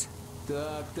Silantius.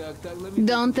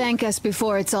 Don't thank us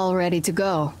before it's all ready to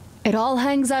go. It all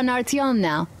hangs on Artyom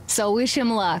now, so wish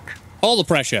him luck. All the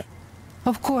pressure.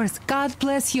 Of course. God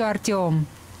bless you, Artyom.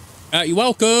 You're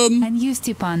welcome. And you,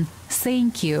 Stepan.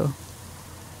 Thank you.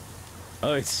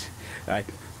 Oh, I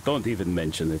don't even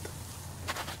mention it.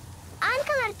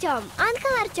 Uncle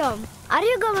Artyom, are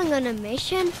you going on a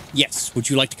mission? Yes. Would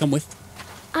you like to come with?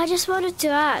 I just wanted to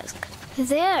ask.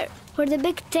 There, where the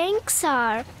big tanks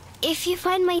are, if you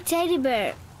find my teddy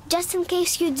bear, just in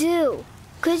case you do,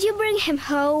 could you bring him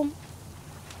home?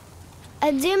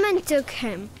 A demon took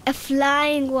him, a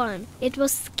flying one. It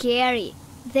was scary.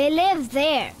 They live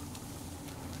there.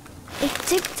 It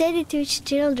took Teddy to its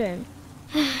children.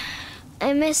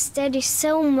 I miss Teddy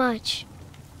so much.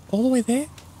 All the way there?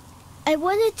 I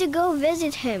wanted to go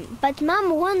visit him, but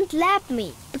Mom won't let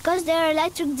me, because there are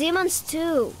electric demons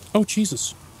too. Oh,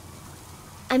 Jesus.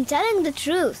 I'm telling the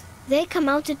truth. They come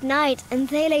out at night and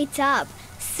they light up.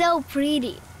 So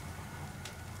pretty.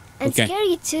 And Okay.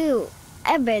 scary too.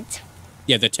 A bit.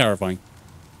 Yeah, they're terrifying.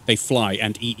 They fly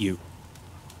and eat you.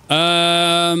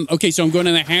 Okay, so I'm going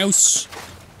to the house.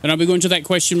 And I'll be going to that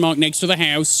question mark next to the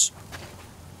house.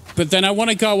 But then I want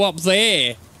to go up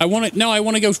there. I want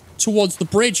to go towards the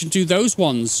bridge and do those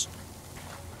ones.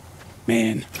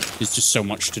 Man, there's just so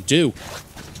much to do.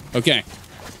 Okay,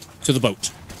 to the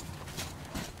boat.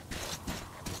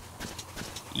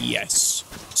 Yes.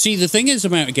 See, the thing is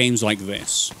about games like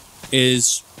this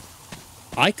is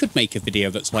I could make a video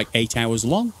that's like 8 hours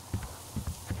long.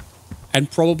 And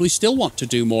probably still want to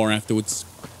do more afterwards.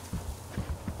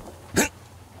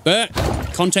 But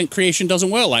content creation doesn't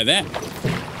work like that.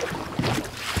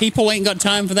 People ain't got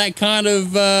time for that kind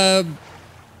of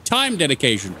time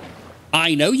dedication.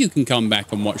 I know you can come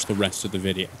back and watch the rest of the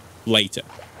video later.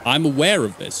 I'm aware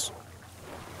of this.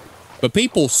 But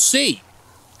people see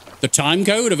the time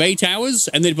code of 8 hours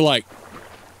and they'd be like,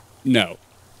 no,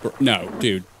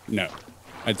 dude, no.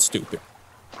 That's stupid.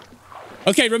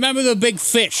 Okay, remember the big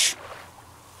fish.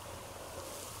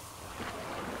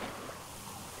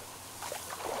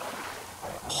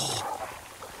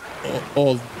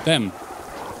 Or them.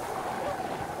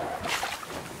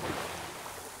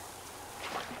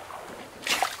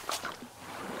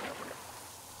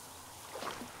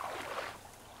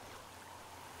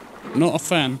 Not a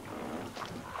fan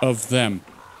of them.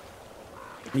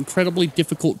 Incredibly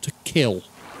difficult to kill.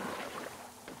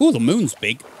 Oh, the moon's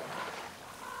big.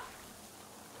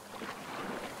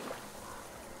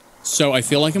 So I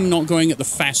feel like I'm not going at the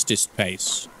fastest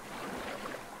pace.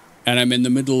 And I'm in the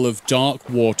middle of dark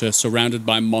water surrounded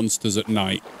by monsters at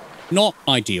night. Not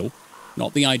ideal.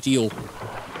 Not the ideal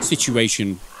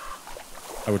situation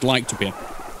I would like to be in.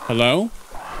 Hello?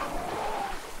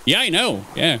 Yeah, I know.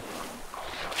 Yeah.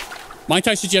 Might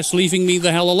I suggest leaving me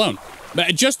the hell alone?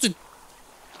 But just a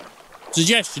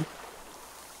suggestion.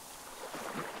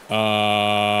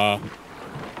 Ah,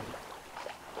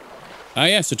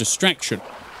 yes, a distraction.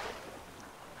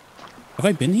 Have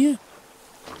I been here?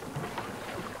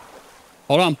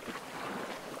 Hold on.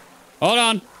 Hold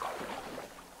on.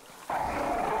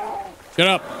 Shut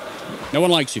up. No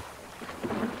one likes you.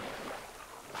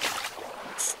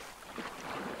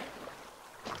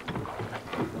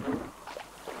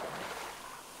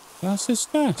 Was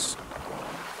ist das?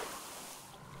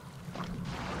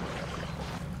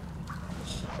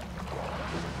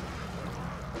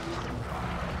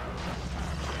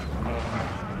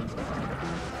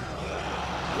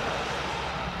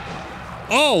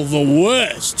 Oh, the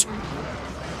worst.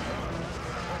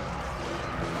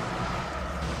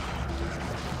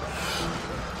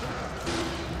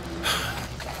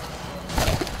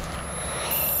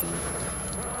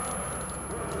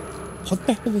 What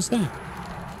the hell was that?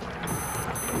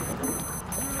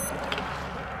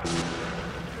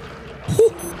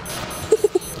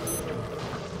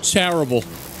 Terrible.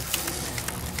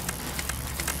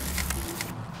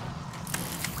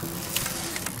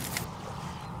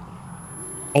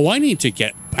 Oh, I need to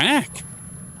get back.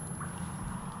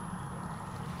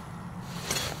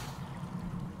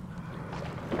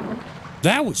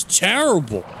 That was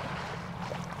terrible.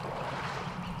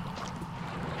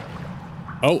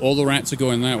 Oh, all the rats are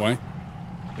going that way.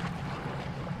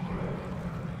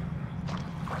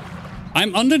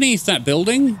 I'm underneath that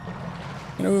building.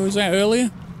 You know, where was that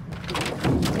earlier?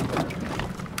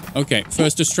 Okay,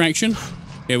 first distraction.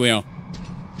 Here we are.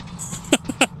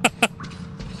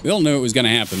 We all knew it was going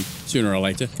to happen sooner or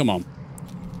later. Come on.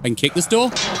 I can kick this door.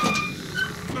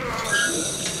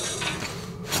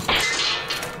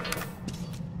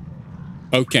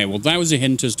 Okay, well, that was a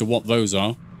hint as to what those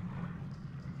are.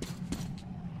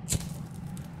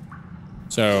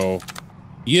 So,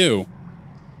 you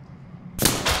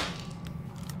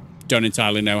don't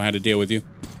entirely know how to deal with you.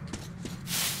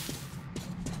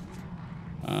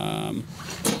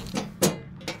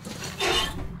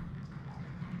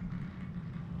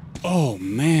 Oh,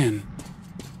 man.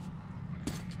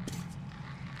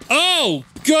 Oh,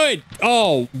 good.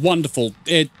 Oh, wonderful.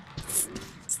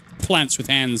 Plants with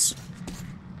hands.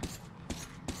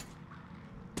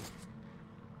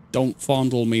 Don't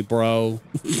fondle me, bro.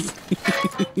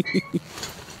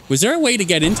 Was there a way to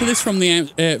get into this from the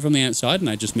outside and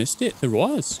I just missed it? There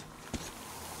was.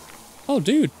 Oh,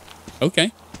 dude.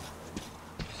 Okay.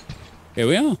 Here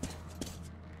we are.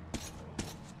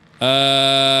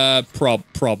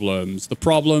 Problems. The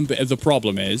problem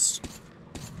is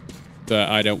that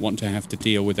I don't want to have to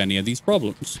deal with any of these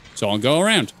problems. So I'll go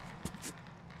around.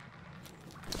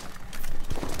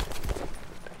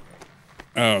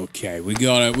 Okay, we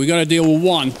gotta deal with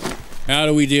one. How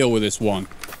do we deal with this one?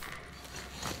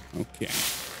 Okay.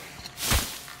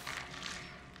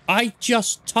 I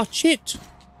just touch it.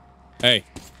 Hey.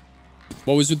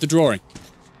 What was with the drawing?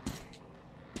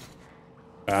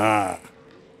 Ah.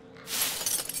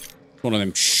 One of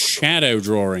them shadow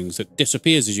drawings that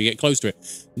disappears as you get close to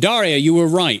it. Daria, you were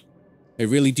right. They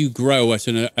really do grow at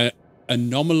an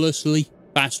anomalously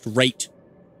fast rate.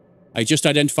 I just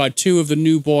identified 2 of the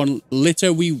newborn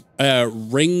litter we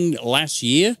ringed last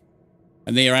year,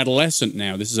 and they are adolescent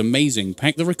now. This is amazing.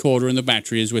 Pack the recorder and the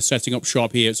battery as we're setting up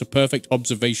shop here. It's a perfect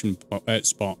observation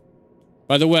spot.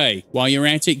 By the way, while you're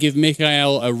at it, give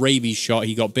Mikhail a rabies shot.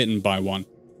 He got bitten by one.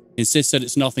 Insists that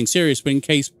it's nothing serious,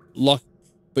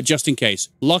 but just in case.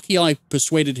 Lucky I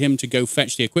persuaded him to go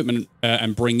fetch the equipment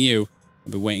and bring you.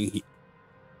 I'll be waiting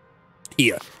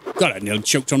here. God, I nearly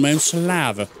choked on my own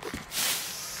saliva.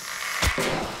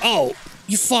 Oh,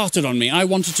 you farted on me. I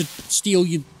wanted to steal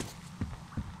you.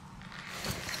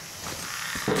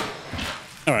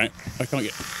 All right, I can't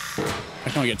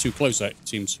get too close. It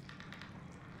seems.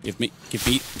 Give me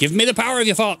the power of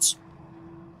your farts.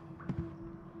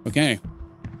 Okay.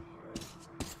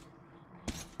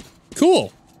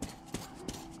 Cool.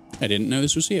 I didn't know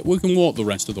this was here. We can walk the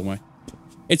rest of the way.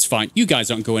 It's fine. You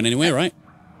guys aren't going anywhere, right?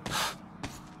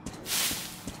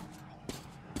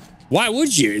 Why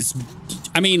would you?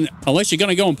 I mean, unless you're going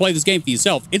to go and play this game for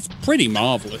yourself, it's pretty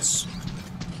marvelous.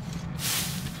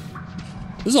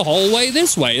 There's a whole way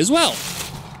this way as well.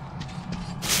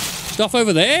 Stuff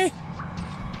over there?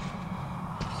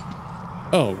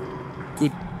 Oh,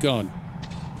 good God.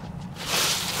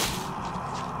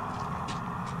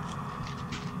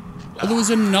 Oh, there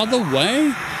was another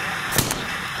way?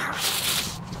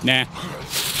 Nah.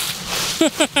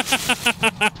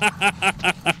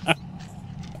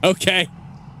 Okay.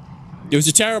 It was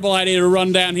a terrible idea to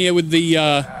run down here with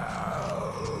the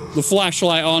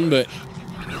flashlight on, but...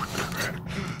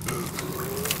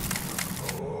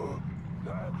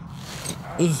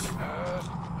 Ugh.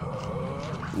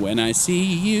 When I see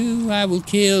you, I will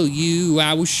kill you.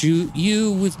 I will shoot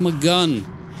you with my gun.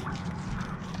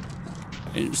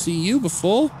 I didn't see you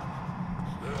before.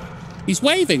 He's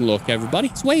waving, look, everybody.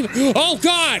 He's waving. Oh,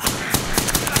 God!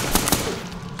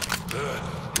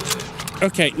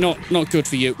 Okay, not good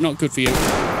for you. Not good for you.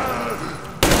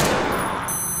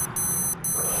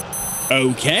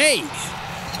 Okay.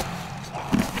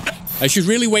 I should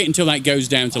really wait until that goes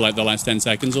down to, like, the last 10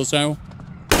 seconds or so.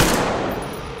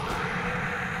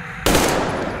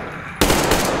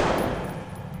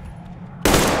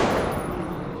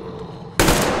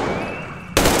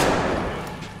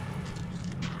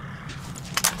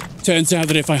 Turns out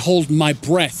that if I hold my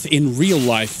breath in real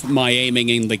life, my aiming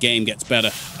in the game gets better.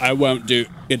 I won't do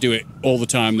it all the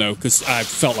time, though, because I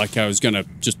felt like I was going to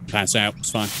just pass out.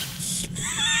 It's fine.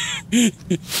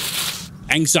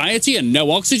 Anxiety and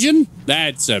no oxygen?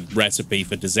 That's a recipe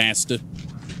for disaster.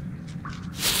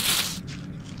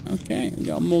 Okay,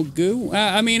 got more goo.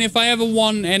 I mean, if I ever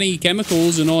want any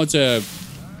chemicals in order to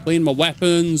clean my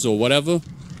weapons or whatever,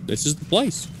 this is the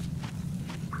place.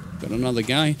 Got another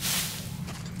guy.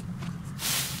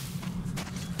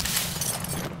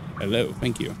 Hello,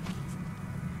 thank you.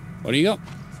 What do you got?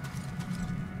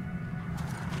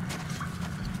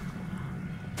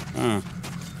 Ah.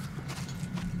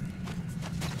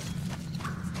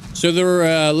 So there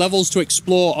are levels to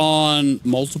explore on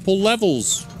multiple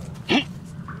levels.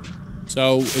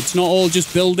 So it's not all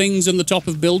just buildings and the top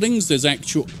of buildings. There's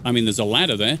there's a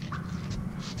ladder there.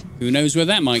 Who knows where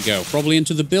that might go? Probably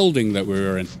into the building that we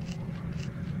were in.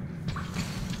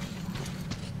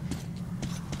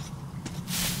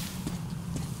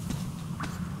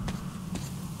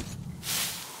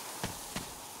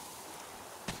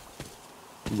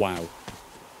 Wow.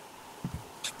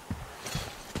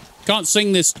 Can't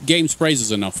sing this game's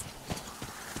praises enough.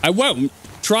 I won't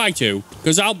try to,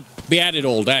 because I'll be at it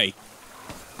all day.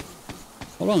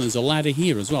 Hold on, there's a ladder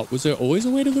here as well. Was there always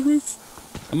a way to the roof?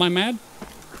 Am I mad?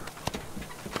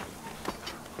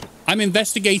 I'm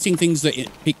investigating things that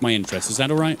pique my interest. Is that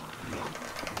all right?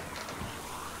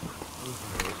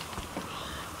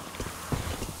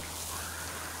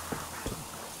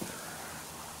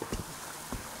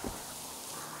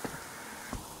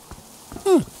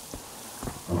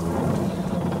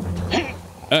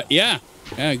 Yeah.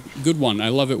 Yeah, good one. I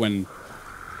love it when...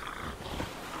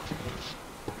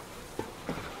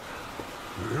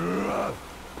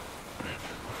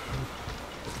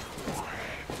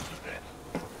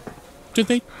 Do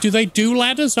they do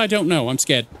ladders? I don't know. I'm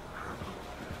scared.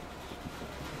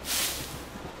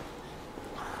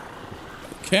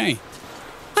 Okay.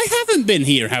 I haven't been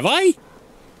here, have I?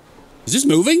 Is this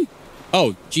moving?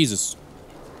 Oh, Jesus.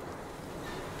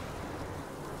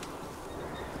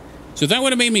 So that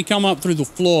would have made me come up through the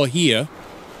floor here.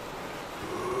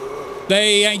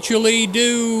 They actually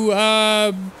do,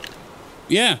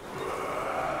 yeah.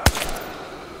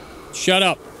 Shut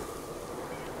up.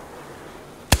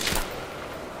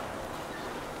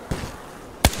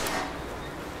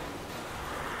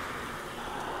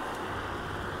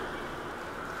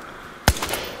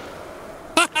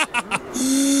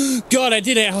 God, I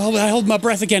did it. I hold my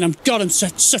breath again. I'm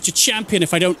such a champion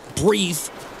if I don't breathe.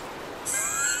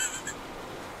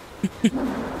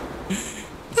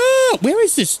 Where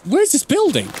is this? Where's this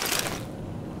building?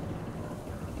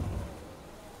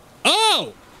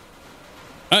 Oh!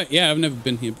 Yeah, I've never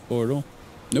been here before at all.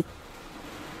 Nope.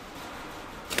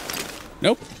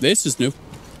 Nope, this is new.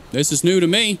 This is new to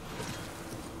me.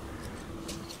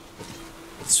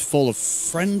 It's full of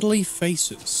friendly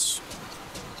faces.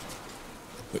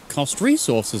 But cost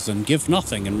resources and give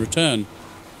nothing in return.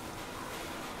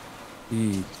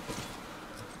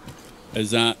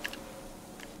 Is that...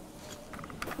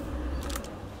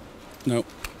 Nope.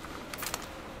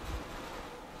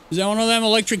 Is that one of them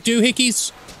electric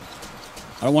doohickeys?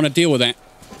 I don't want to deal with that.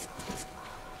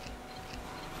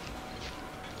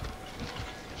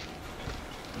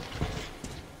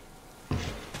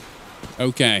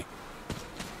 Okay.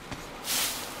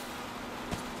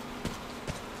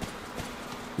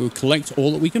 We'll collect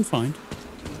all that we can find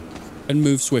and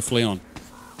move swiftly on.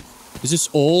 Is this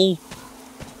all...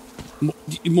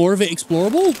 more of it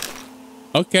explorable?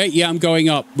 Okay, yeah, I'm going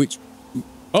up, which...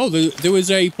 Oh, there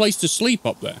was a place to sleep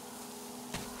up there.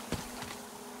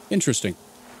 Interesting.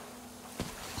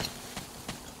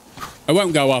 I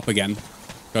won't go up again,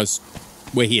 because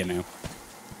we're here now.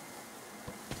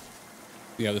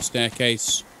 The other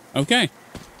staircase. Okay.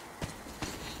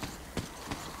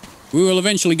 We will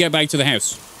eventually get back to the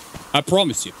house. I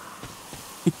promise you.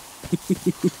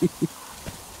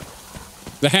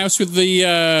 The house with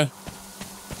the,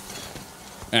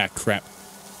 Ah, crap.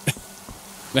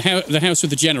 The house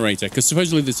with the generator, because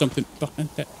supposedly there's something behind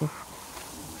that door.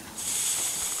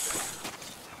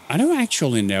 I don't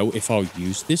actually know if I'll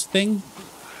use this thing.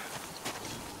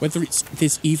 Whether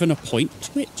there's even a point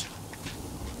to it.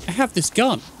 I have this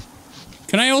gun.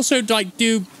 Can I also, like,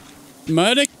 do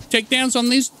murder takedowns on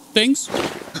these things?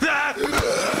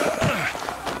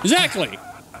 Exactly.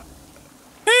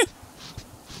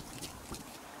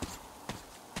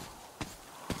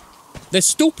 They're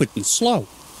stupid and slow.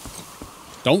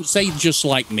 Don't say just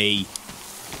like me.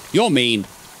 You're mean.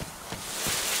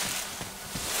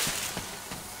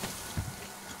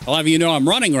 I'll have you know I'm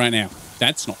running right now.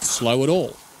 That's not slow at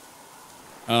all.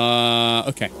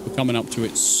 Okay. We're coming up to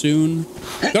it soon.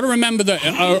 Gotta remember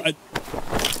that...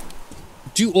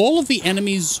 do all of the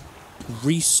enemies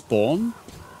respawn?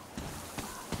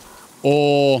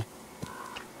 Or...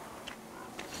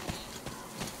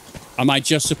 am I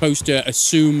just supposed to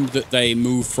assume that they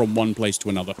move from one place to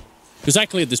another? Because I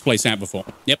cleared this place out before.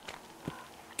 Yep.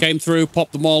 Came through,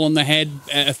 popped them all on the head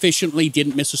efficiently,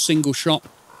 didn't miss a single shot.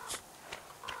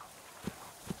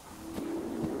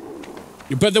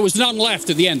 But there was none left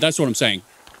at the end, that's what I'm saying.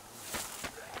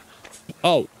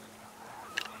 Oh.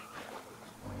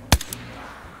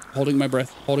 Holding my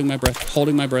breath, holding my breath,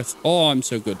 holding my breath. Oh, I'm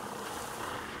so good.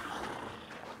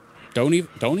 Don't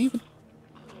even.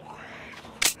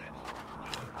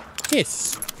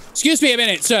 Piss. Excuse me a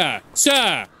minute, sir.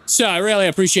 Sir, I really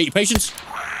appreciate your patience.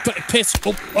 But piss.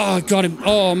 Oh, I got him.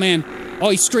 Oh, man. Oh,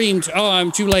 he screamed. Oh,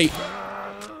 I'm too late.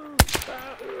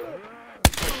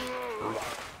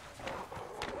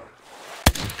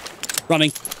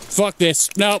 Running. Fuck this.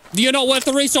 No, you're not worth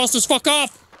the resources. Fuck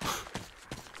off.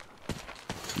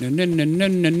 No.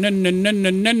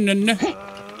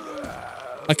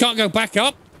 I can't go back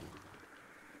up.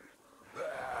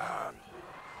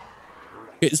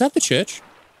 Is that the church?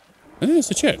 I think it's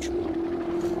the church.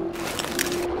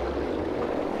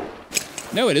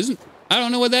 No, it isn't. I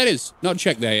don't know what that is. Not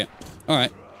checked there yet. All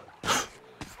right.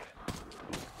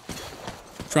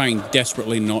 Trying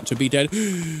desperately not to be dead.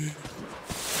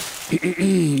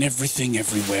 Everything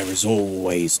everywhere is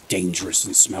always dangerous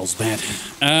and smells bad.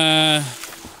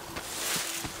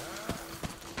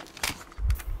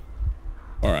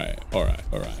 All right.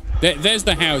 There's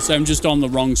the house. I'm just on the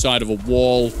wrong side of a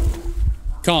wall.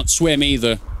 Can't swim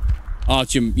either.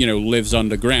 Artyom, you know, lives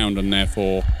underground and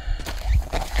therefore...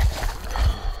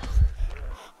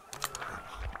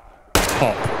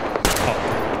 Pop.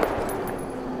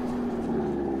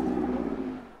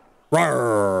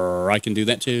 Rawr, I can do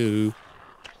that too.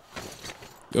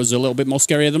 Yours is a little bit more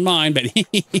scarier than mine, but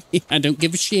I don't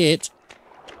give a shit.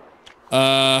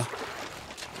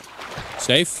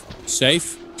 Safe.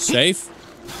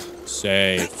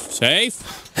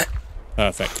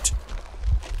 Perfect.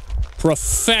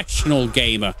 Professional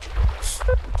gamer.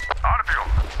 Artyom,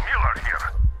 Miller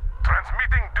here.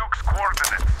 Transmitting Duke's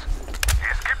coordinates.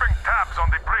 He's keeping tabs on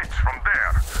the bridge from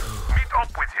there. Meet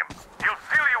up with him. He'll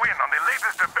fill you in on the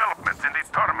latest developments in the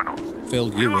terminal. Fill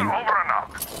you in? Over and out.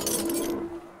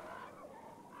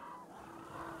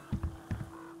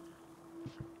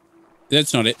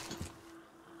 That's not it.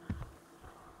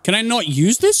 Can I not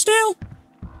use this now?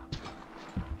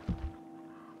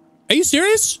 Are you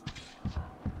serious?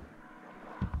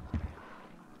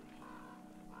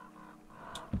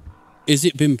 Is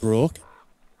it been broke?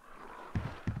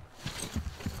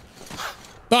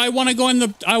 But I want to go in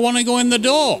the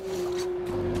door.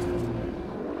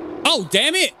 Oh,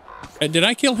 damn it. Did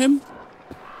I kill him?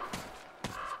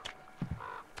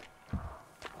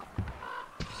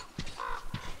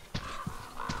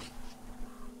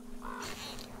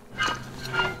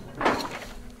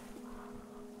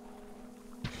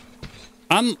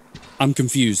 I'm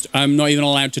confused. I'm not even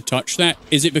allowed to touch that.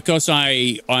 Is it because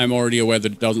I'm already aware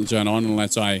that it doesn't turn on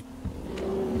unless I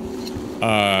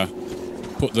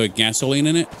put the gasoline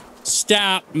in it?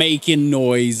 Stop making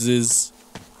noises.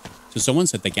 So someone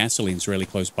said the gasoline's really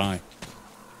close by.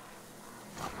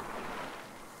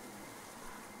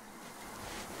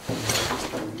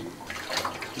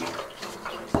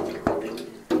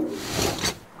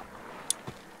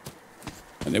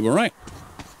 And they were right.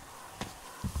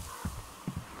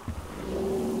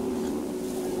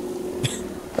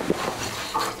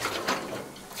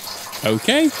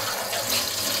 Okay.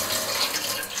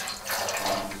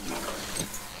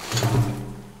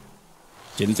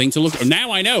 Didn't think to look.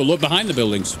 Now I know. Look behind the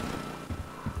buildings.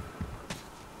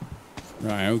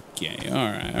 Right, okay.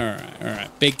 All right.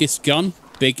 Biggest gun.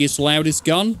 Biggest, loudest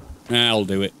gun. I'll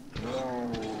do it.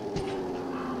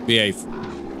 Behave.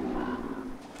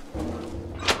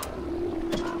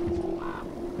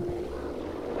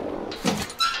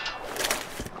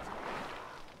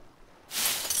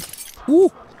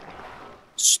 Ooh.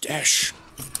 Stash.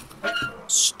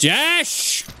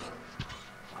 Stash!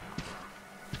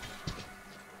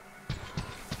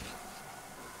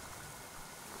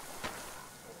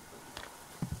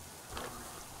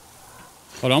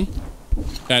 Hold on.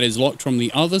 That is locked from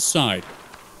the other side.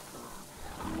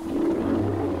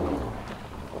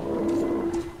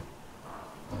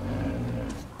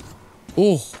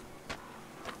 Oh.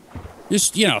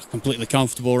 Just, you know, completely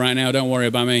comfortable right now. Don't worry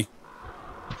about me.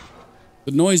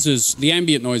 The noises, the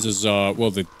ambient noises are, well,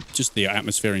 just the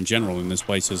atmosphere in general in this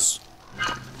place is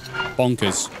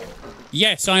bonkers.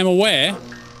 Yes, I am aware.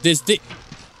 There's this.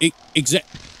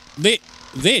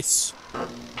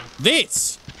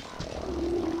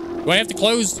 Do I have to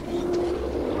close?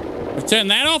 Turn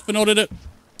that off in order to...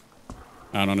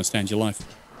 I don't understand your life.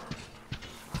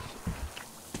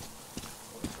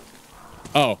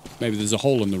 Oh, maybe there's a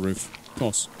hole in the roof. Of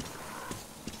course.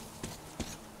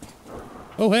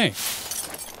 Oh, hey.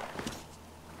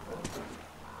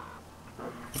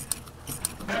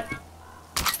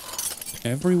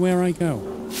 Everywhere I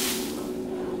go,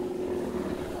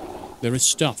 there is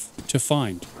stuff to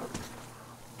find.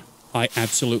 I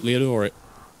absolutely adore it.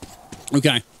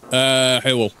 Okay.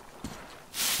 Hey, well.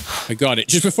 I got it.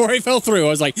 Just before I fell through, I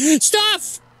was like,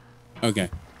 stuff! Okay.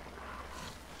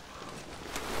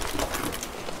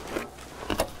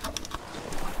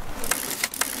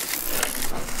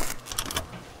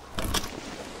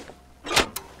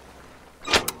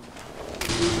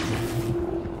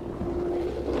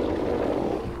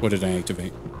 What did I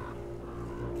activate?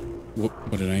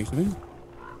 What did I activate?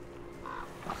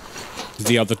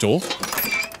 The other door?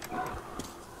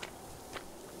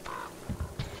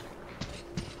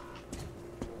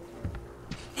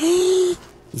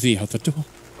 The other door.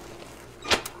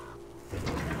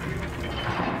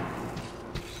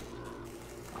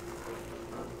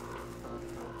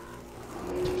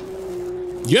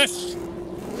 Yes!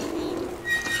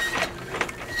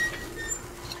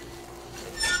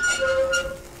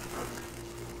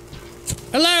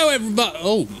 Hello, everybody!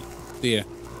 Oh, dear.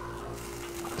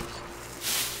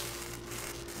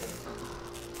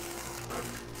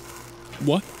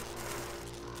 What?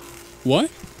 What?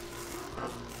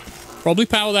 Probably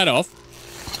power that off.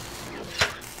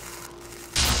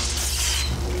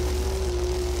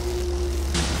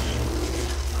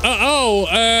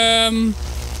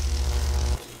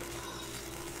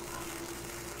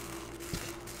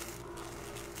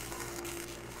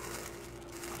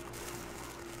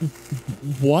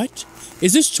 What?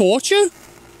 Is this torture?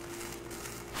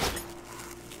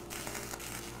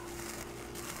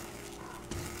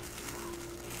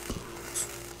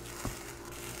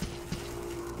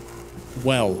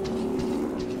 Well,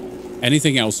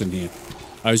 anything else in here?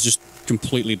 I was just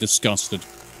completely disgusted.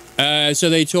 So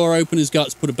they tore open his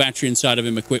guts, put a battery inside of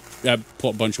him, put a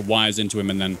bunch of wires into him,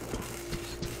 and then...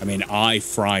 I mean, I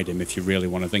fried him, if you really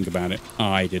want to think about it.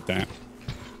 I did that.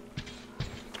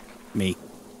 Me.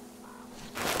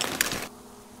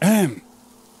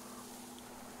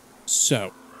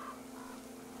 So.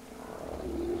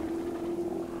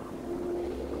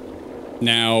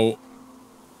 Now...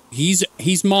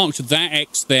 He's marked that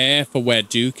X there for where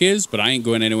Duke is, but I ain't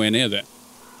going anywhere near there.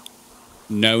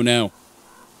 No.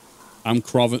 I'm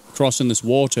crossing this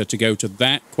water to go to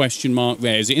that question mark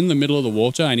there. Is it in the middle of the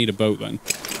water? I need a boat then.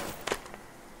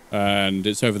 And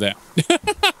it's over there.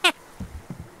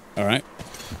 All right.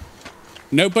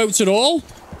 No boats at all?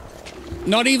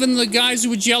 Not even the guys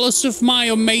who were jealous of my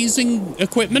amazing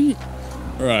equipment?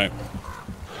 Right.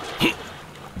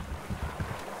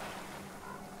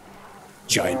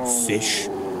 Giant fish.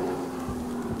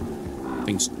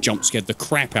 Things jump scared the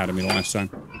crap out of me last time.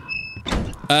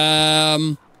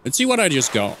 Let's see what I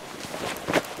just got.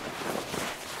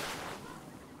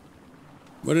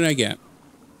 What did I get?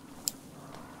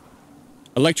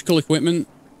 Electrical equipment.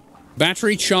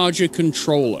 Battery charger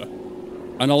controller.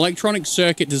 An electronic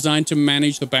circuit designed to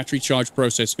manage the battery charge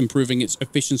process, improving its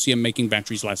efficiency and making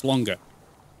batteries last longer.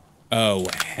 Oh,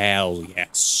 hell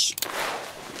yes.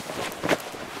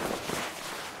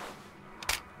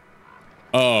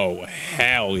 Oh,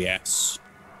 hell yes.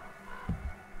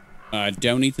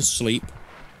 Don't need to sleep.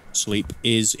 Sleep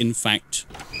is, in fact,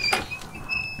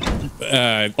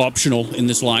 optional in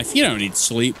this life. You don't need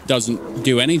sleep. Doesn't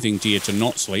do anything to you to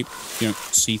not sleep. You don't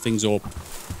see things or,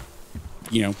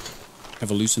 you know, have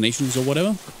hallucinations or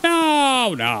whatever.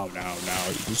 No. You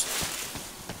just,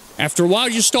 after a while,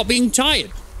 you just stop being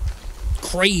tired.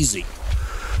 Crazy.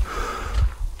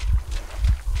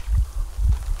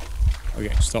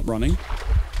 Okay, stop running.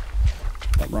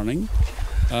 Stop running.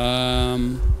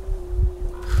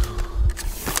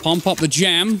 Pump up the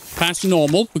jam past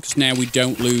normal, because now we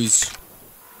don't lose...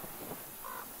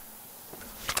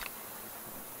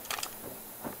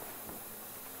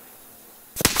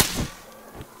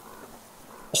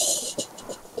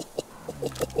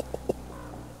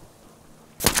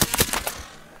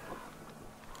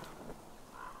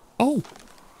 Oh.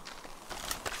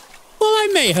 Well, I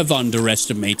may have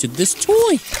underestimated this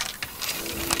toy.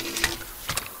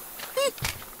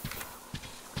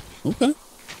 Okay.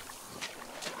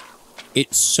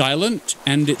 It's silent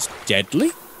and it's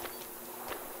deadly.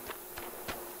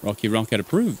 Rockhead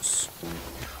approves.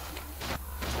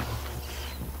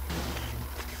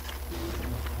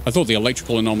 I thought the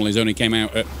electrical anomalies only came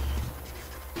out at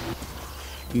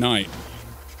night.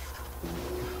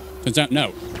 Turns out,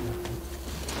 no.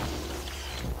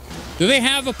 Do they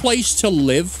have a place to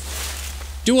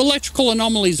live? Do electrical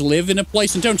anomalies live in a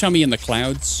place? And don't tell me in the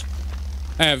clouds.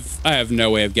 I have no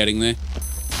way of getting there.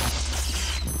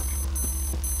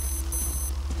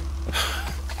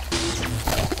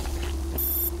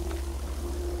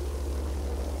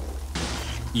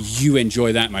 You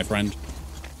enjoy that, my friend.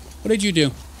 What did you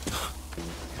do?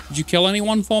 Did you kill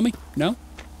anyone for me? No? All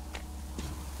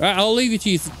right, I'll leave you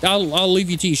to I'll leave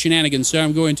you to your shenanigans, sir.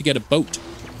 I'm going to get a boat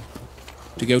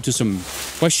to go to some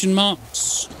question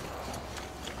marks.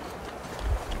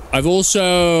 I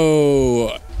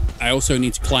also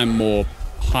need to climb more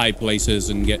high places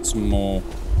and get some more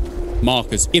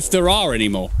markers. If there are any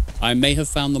more, I may have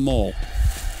found them all.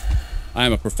 I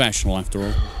am a professional, after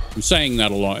all. I'm saying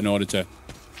that a lot in order to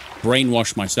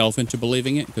brainwash myself into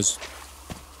believing it, because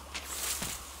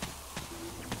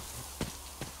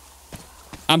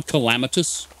I'm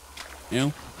calamitous, you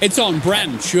know? It's on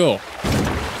brand, sure.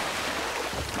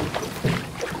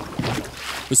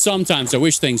 But sometimes I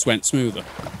wish things went smoother.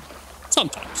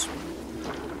 Sometimes.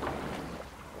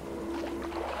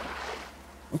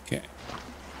 Okay.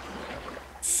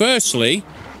 Firstly,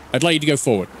 I'd like you to go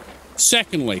forward.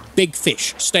 Secondly, big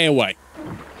fish, stay away.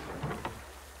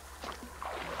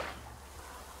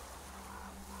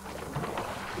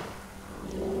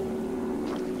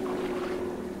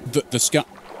 The sky...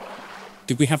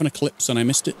 Did we have an eclipse and I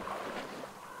missed it?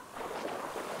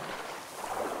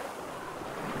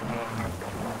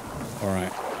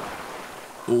 Alright.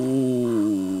 Ooh,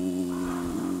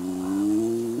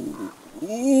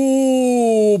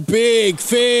 big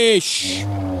fish!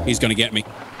 He's gonna get me.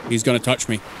 He's gonna touch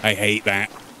me. I hate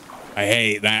that. I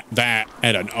hate that. That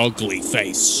had an ugly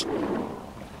face.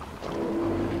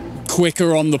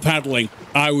 Quicker on the paddling.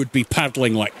 I would be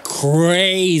paddling like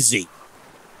crazy.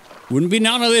 Wouldn't be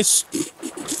none of this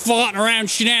farting around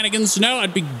shenanigans. No,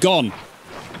 I'd be gone.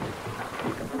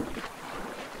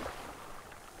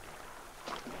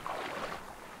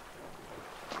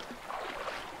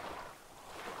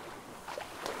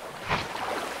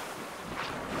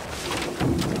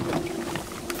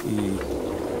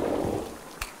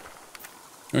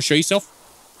 You wanna show yourself?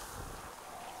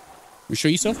 You show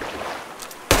yourself?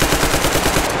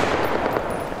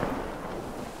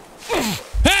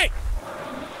 Hey!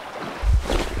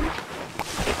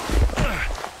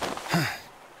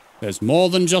 There's more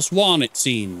than just one, it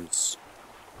seems.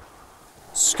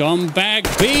 Scumbag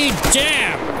be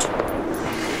damned!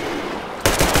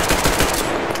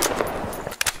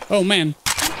 Oh man.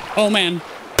 Oh man.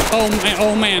 Oh man,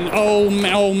 oh man, oh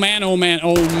man, oh man, oh man,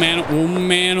 oh man, oh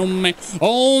man, oh man,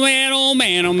 oh man, oh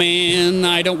man, oh man.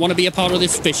 I don't want to be a part of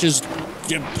this fish's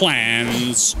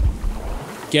plans.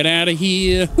 Get out of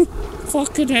here.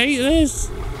 Fucking hate this.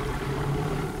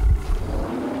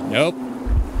 Nope.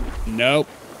 Nope.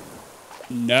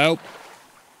 Nope.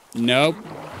 Nope.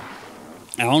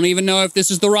 I don't even know if this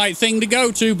is the right thing to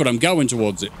go to, but I'm going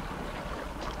towards it.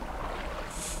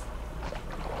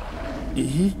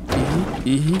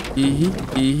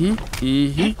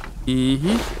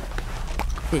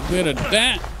 Quick bit of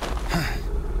that.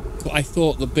 I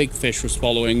thought the big fish was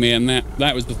following me, and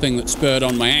that was the thing that spurred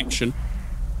on my action.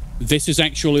 This is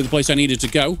actually the place I needed to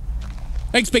go.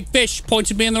 Thanks, big fish.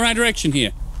 Pointed me in the right direction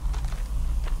here.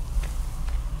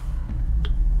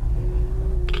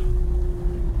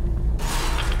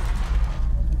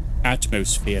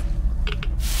 Atmosphere.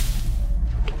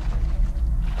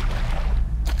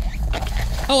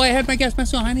 Oh, I have my gas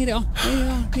mask on. I need it on.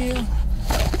 Here.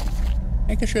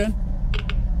 Dankeschön.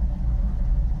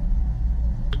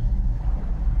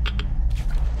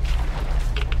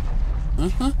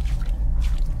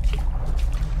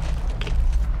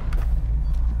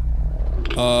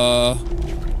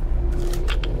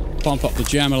 Pump up the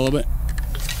jam a little bit.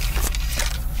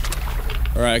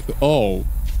 Alright, oh.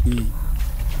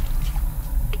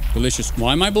 Delicious.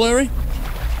 Why am I blurry?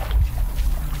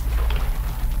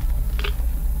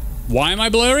 Why am I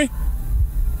blurry?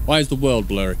 Why is the world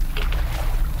blurry?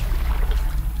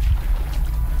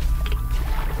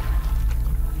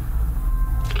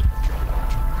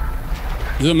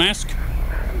 Is it a mask?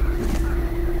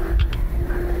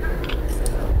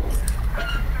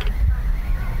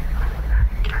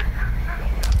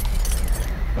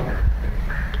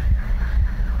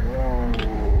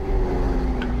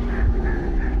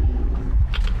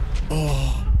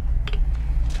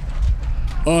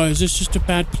 Oh, is this just a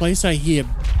bad place? I hear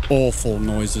awful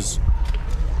noises.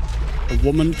 A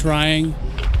woman crying.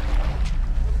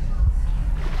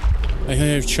 I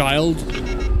hear a child.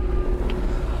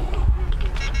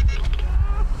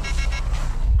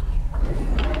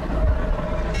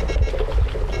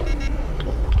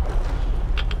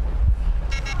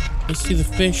 I see the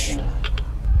fish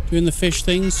doing the fish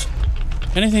things.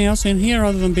 Anything else in here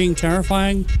other than being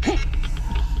terrifying?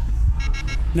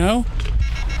 No?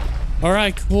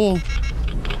 Alright, cool.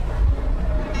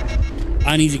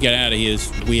 I need to get out of here.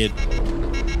 It's weird.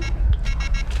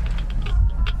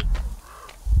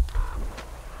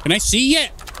 Can I see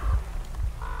yet?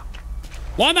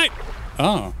 Why am I...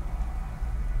 Oh.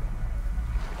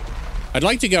 I'd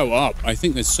like to go up. I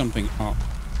think there's something up.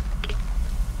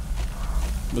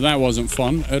 But that wasn't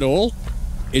fun at all.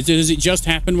 Does it just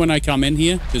happen when I come in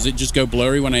here? Does it just go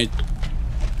blurry when I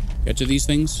get to these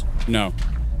things? No.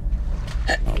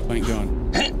 Oh, thank God.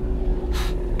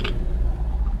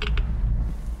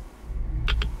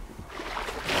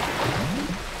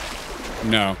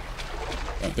 No. I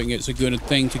don't think it's a good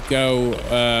thing to go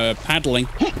paddling.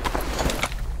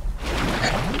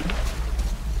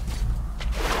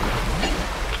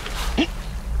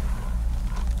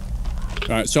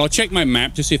 Alright, so I'll check my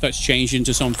map to see if that's changed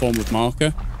into some form of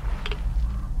marker.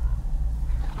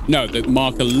 No, the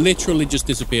marker literally just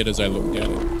disappeared as I looked at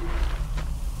it.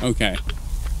 Okay.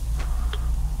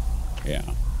 Yeah.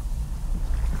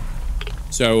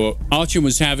 So, Archon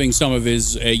was having some of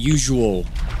his usual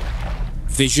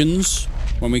visions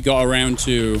when we got around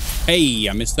to... Hey,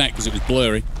 I missed that because it was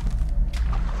blurry.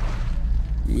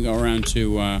 When we got around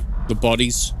to the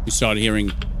bodies, we started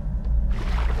hearing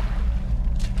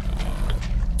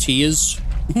tears.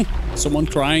 Someone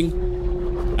crying.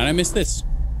 And I missed this.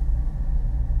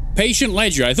 Patient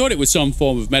ledger. I thought it was some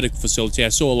form of medical facility. I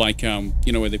saw, like, you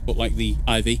know, where they put, like, the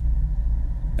IV.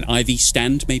 An IV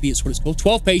stand, maybe it's what it's called.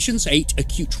 12 patients, 8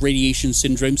 acute radiation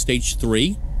syndrome, stage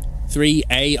 3. 3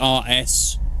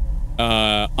 ARS.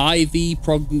 IV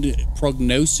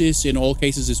prognosis in all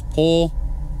cases is poor.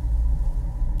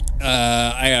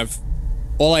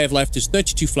 All I have left is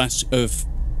 32 flasks of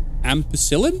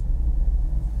ampicillin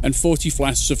and 40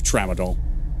 flasks of tramadol.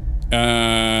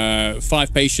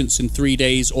 5 patients in 3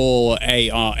 days, all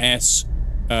ARS,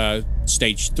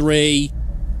 stage 3.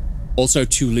 Also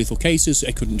 2 lethal cases.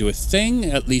 I couldn't do a thing.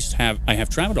 At least I have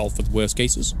tramadol for the worst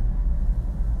cases.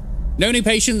 No new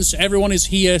patients. Everyone is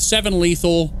here. 7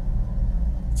 lethal.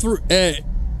 7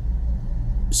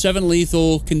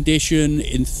 lethal condition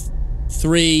in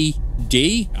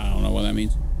 3D. I don't know what that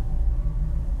means.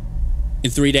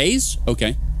 In 3 days?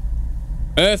 Okay.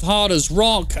 Earth hard as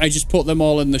rock. I just put them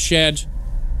all in the shed.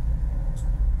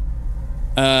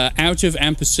 Out of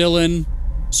ampicillin.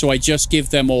 So I just give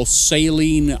them all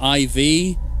saline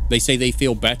IV. They say they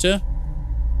feel better.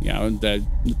 Yeah, and the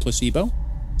placebo.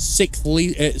 6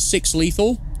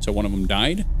 lethal. So one of them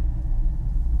died.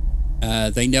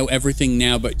 They know everything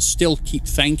now, but still keep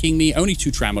thanking me. Only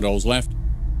 2 tramadols left.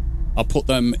 I'll put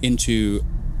them into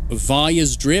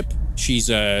Vaya's drip. She's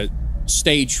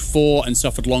stage 4 and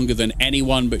suffered longer than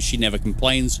anyone, but she never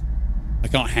complains. I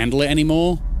can't handle it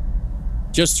anymore.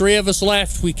 Just 3 of us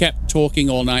left. We kept talking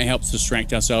all night, helps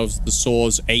distract ourselves. The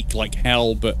sores ache like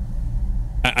hell, but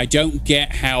I don't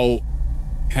get how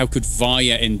could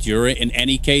Vaya endure it. In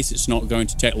any case, it's not going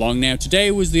to take long now. Today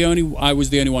I was the only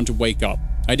one to wake up.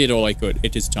 I did all I could.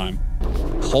 It is time.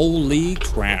 Holy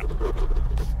crap.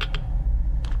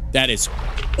 That is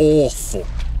awful.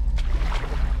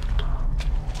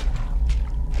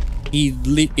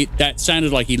 That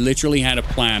sounded like he literally had a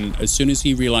plan. As soon as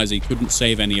he realized he couldn't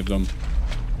save any of them,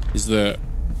 is that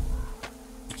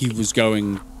he was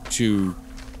going to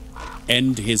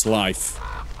end his life.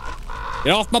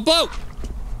 Get off my boat!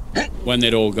 When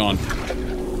they'd all gone.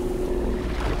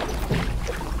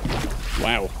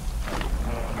 Wow.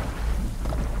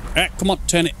 Come on,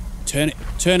 turn it,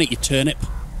 you turnip.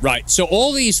 Right, so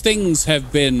all these things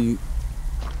have been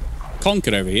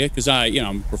conquered over here, because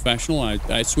I'm a professional.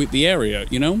 I sweep the area,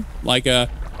 you know? Like,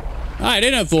 I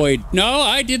didn't avoid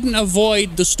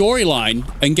the storyline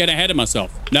and get ahead of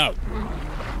myself. No.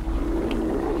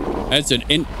 That's an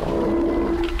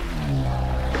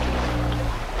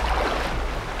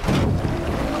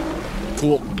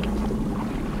Cool.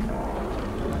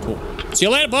 See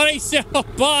you later, buddy.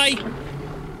 Bye.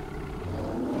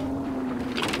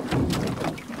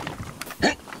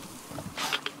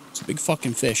 It's a big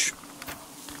fucking fish.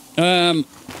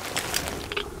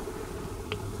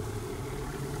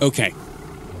 Okay.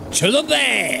 To the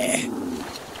bear!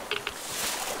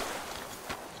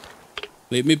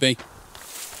 Leave me be.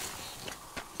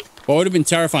 What would have been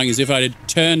terrifying is if I had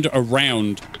turned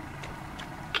around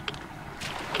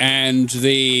and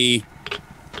the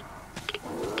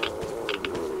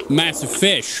massive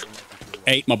fish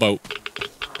ate my boat.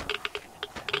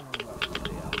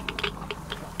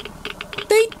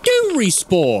 They do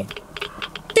respawn.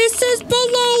 This is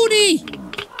baloney.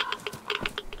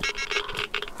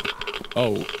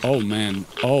 Oh man.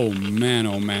 Oh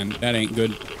man. That ain't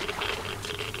good.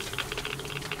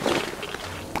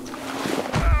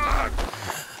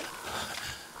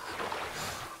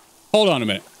 Hold on a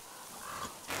minute.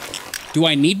 Do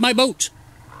I need my boat?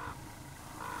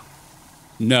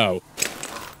 No.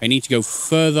 I need to go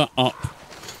further up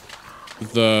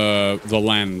the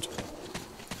land.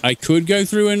 I could go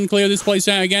through and clear this place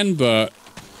out again, but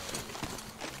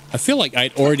I feel like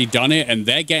I'd already done it and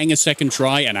they're getting a second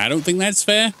try, and I don't think that's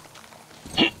fair.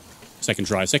 Second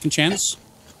try, second chance.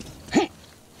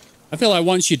 I feel like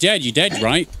once you're dead,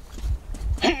 right?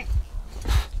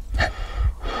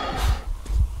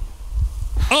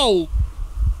 Oh!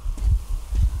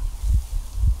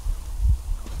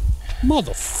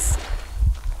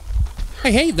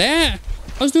 I hate that.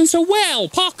 I was doing so well.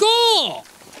 Parkour!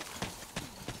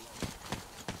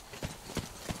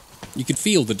 You could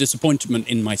feel the disappointment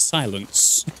in my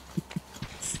silence.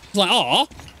 It's like, aw.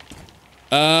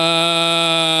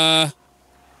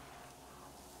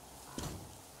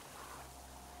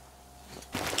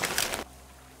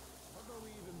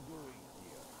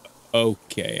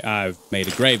 Okay, I've made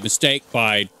a grave mistake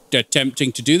by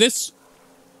attempting to do this.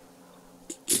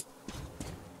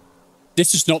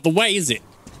 This is not the way, is it?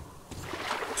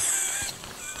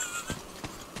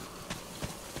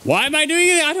 Why am I doing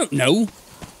it? I don't know.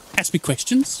 Ask me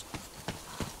questions.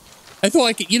 I thought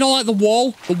I could, you know, like the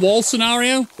wall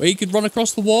scenario where you could run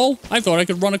across the wall. I thought I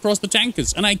could run across the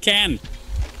tankers, and I can.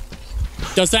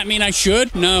 Does that mean I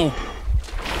should? No.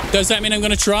 Does that mean I'm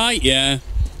gonna try? Yeah.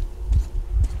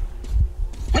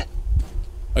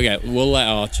 Okay, we'll let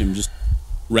Artyom just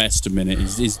rest a minute.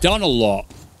 He's done a lot.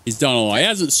 He's done a lot. He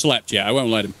hasn't slept yet. I won't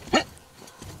let him.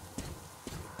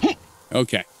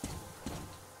 Okay.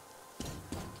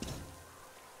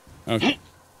 Okay.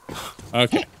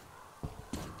 Okay.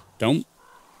 Don't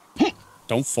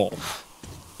fall.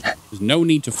 There's no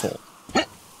need to fall. If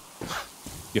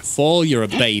you fall, you're a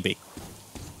baby.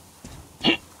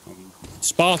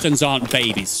 Spartans aren't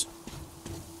babies.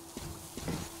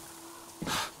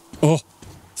 Oh, I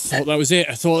thought that was it.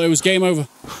 I thought it was game over.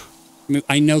 I mean,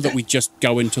 I know that we'd just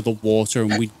go into the water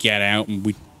and we'd get out and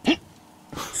we'd...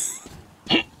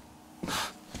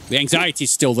 The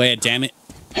anxiety's still there, damn it.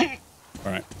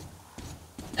 Alright.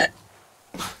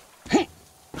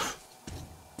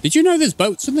 Did you know there's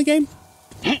boats in the game?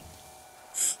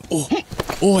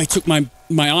 Oh, I took my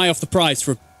eye off the prize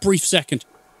for a brief second.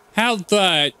 How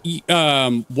the...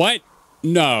 what?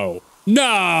 No.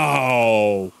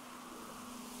 No!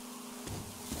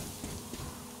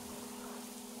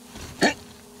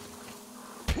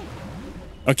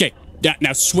 Okay.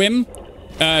 Now swim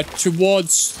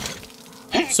towards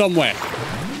somewhere.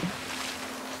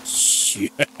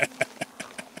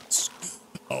 Yes.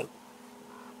 Oh.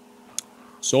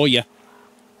 Saw ya.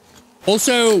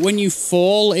 Also, when you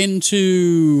fall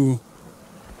into...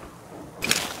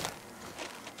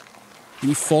 When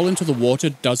you fall into the water,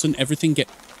 doesn't everything get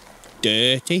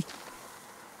dirty?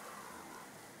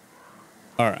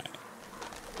 Alright.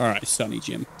 Alright, Sunny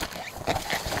Jim.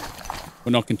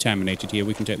 We're not contaminated here.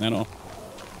 We can take that off.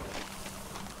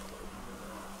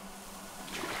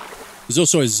 There's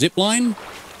also a zip line.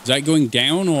 Is that going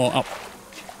down or up?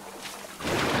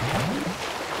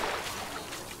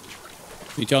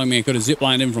 You're telling me I could have zip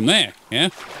lined in from there, yeah?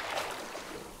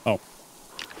 Oh.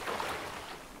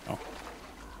 Oh.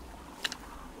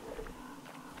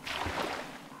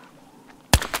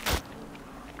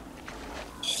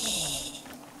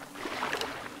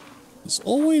 There's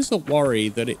always a worry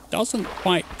that it doesn't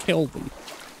quite kill them.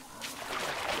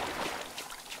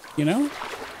 You know?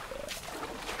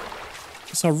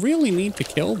 Because I really need to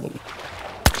kill them.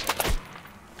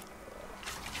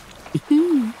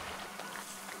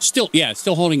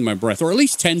 Still holding my breath, or at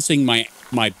least tensing my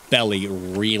belly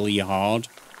really hard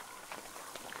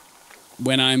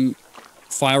when I'm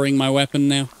firing my weapon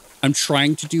now. I'm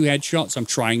trying to do headshots. I'm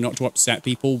trying not to upset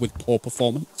people with poor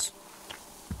performance.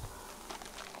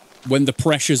 When the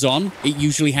pressure's on, it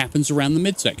usually happens around the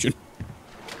midsection.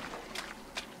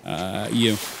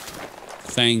 You.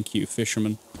 Thank you,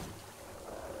 fisherman.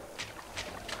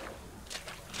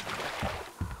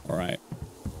 Alright.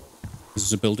 This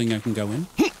is a building I can go in.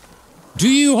 Do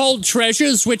you hold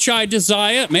treasures which I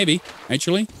desire? Maybe,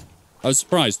 actually. I was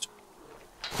surprised.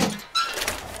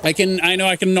 I know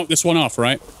I can knock this one off,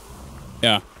 right?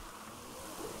 Yeah.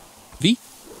 V?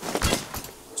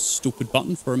 Stupid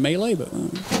button for a melee, but...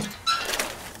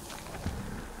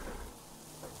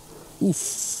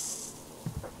 Oof.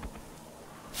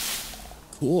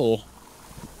 Cool.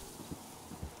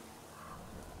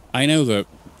 I know that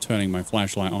turning my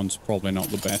flashlight on is probably not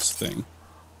the best thing.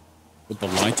 Would the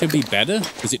lighter be better?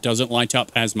 Because it doesn't light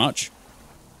up as much.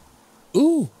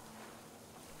 Ooh.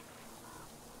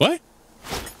 What?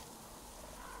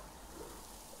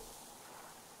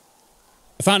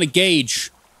 I found a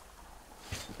gauge.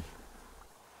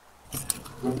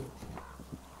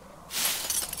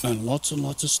 And lots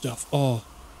of stuff. Oh.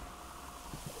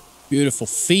 Beautiful.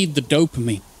 Feed the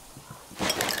dopamine.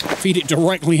 Feed it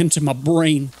directly into my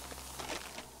brain.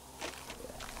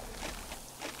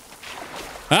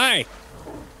 Hi!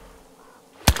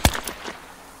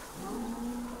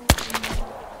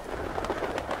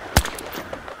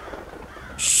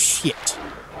 Shit.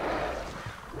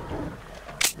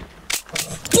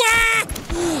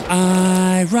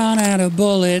 I run out of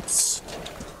bullets.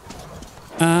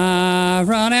 I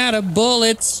run out of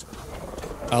bullets.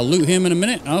 I'll loot him in a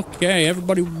minute. Okay,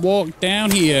 everybody walk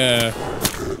down here.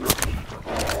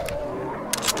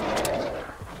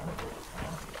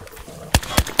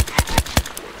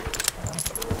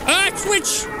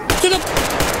 Switch to the...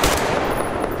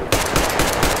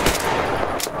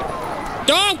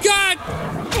 Oh, God!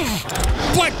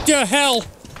 What the hell?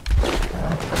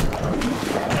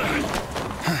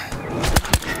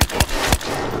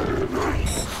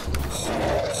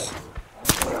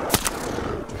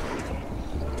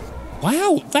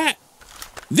 Wow,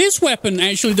 this weapon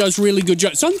actually does really good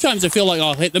job. Sometimes I feel like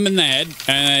I'll hit them in the head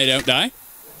and they don't die.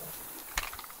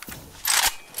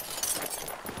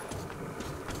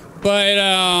 But,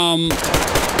 oh,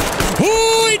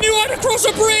 he knew how to cross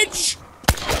a bridge!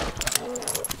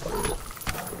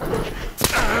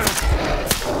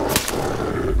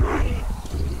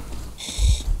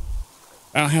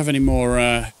 I don't have any more,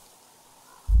 I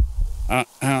don't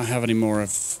have any more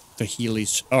of the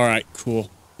Heelys. Alright, cool.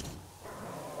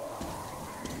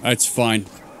 That's fine.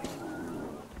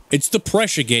 It's the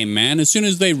pressure game, man. As soon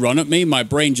as they run at me, my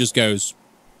brain just goes,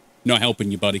 not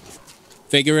helping you, buddy.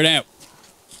 Figure it out.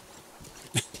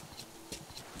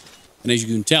 And as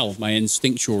you can tell, my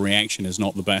instinctual reaction is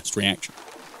not the best reaction.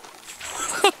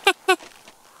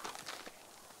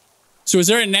 So is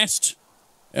there a nest?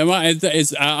 Am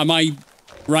I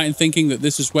right in thinking that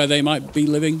this is where they might be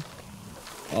living?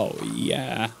 Oh,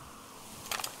 yeah.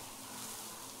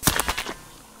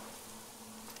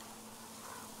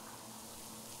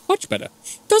 Much better.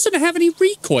 Doesn't have any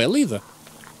recoil either.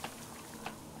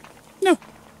 No.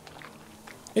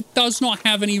 It does not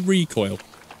have any recoil.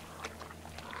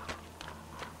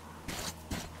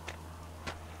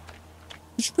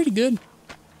 Which is pretty good.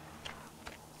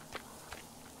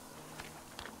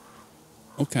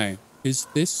 Okay. Is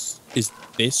this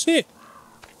it?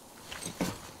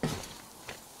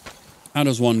 How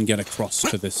does one get across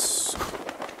to this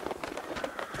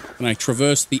Can I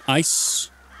traverse the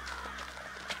ice?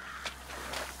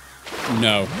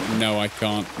 No. No, I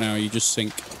can't. No, you just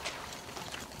sink.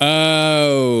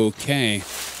 Okay.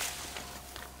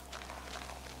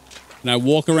 Can I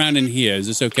walk around in here? Is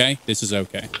this okay? This is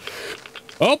okay.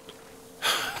 Oh!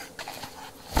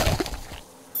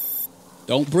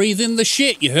 Don't breathe in the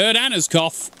shit. You heard Anna's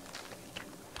cough.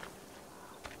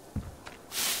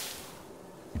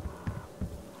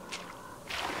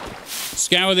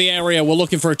 Scour the area. We're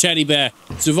looking for a teddy bear.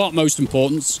 It's of utmost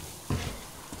importance.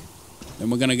 Then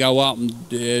we're going to go up and,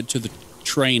 to the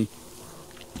train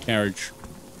carriage.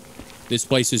 This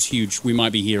place is huge. We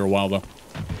might be here a while, though.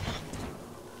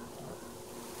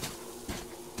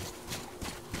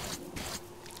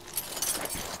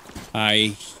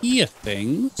 I hear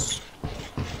things.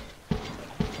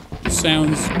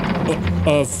 Sounds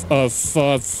of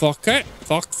fuck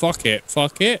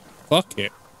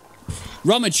it.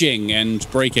 Rummaging and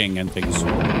breaking and things.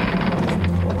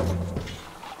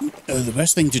 The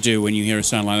best thing to do when you hear a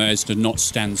sound like that is to not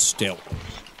stand still.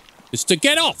 Is to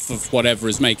get off of whatever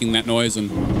is making that noise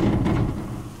and...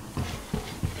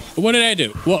 What did I do?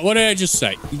 What did I just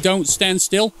say? You don't stand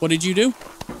still? What did you do?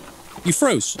 You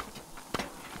froze.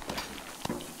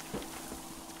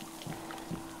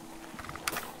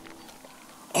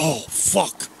 Oh,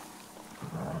 fuck.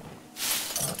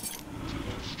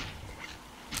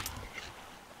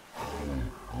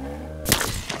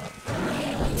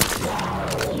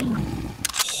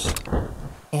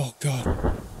 Oh,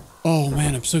 God. Oh,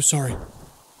 man, I'm so sorry.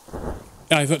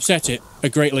 I've upset it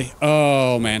greatly.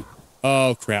 Oh, man.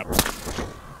 Oh, crap.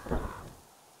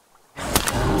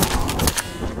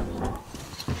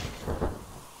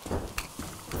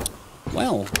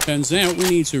 Well, turns out we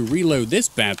need to reload this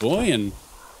bad boy and...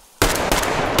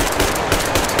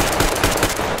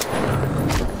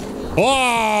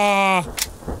 Oh!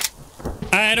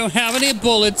 I don't have any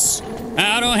bullets.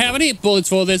 I don't have any bullets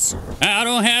for this. I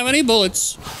don't have any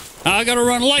bullets. I gotta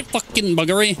run like fucking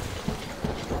buggery.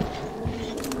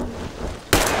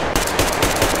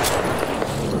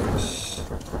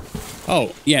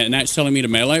 Oh, yeah, now it's telling me to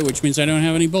melee, which means I don't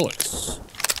have any bullets.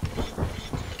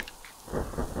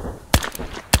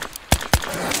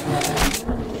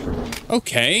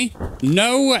 Okay.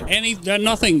 No,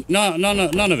 nothing. No,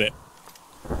 none of it.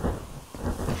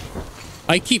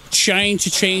 I keep trying to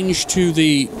change to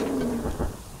the...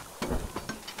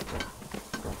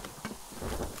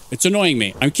 It's annoying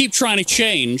me. I keep trying to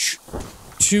change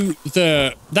to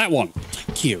the... That one.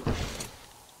 Thank you.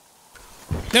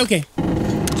 Okay.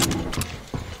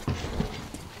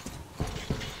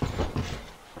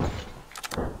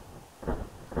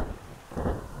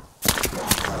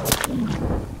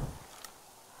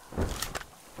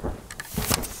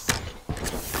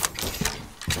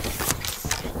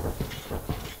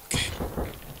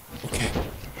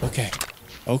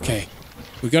 Okay.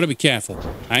 We gotta be careful.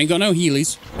 I ain't got no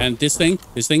healies, and this thing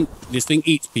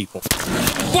eats people.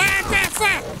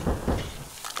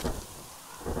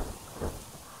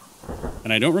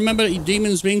 And I don't remember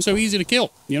demons being so easy to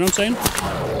kill. You know what I'm saying?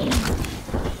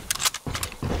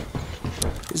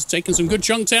 It's taking some good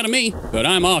chunks out of me, but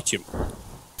I'm Artyom.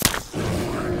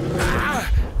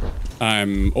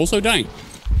 I'm also dying.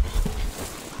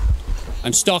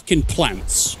 I'm stuck in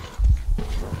plants.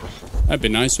 That'd be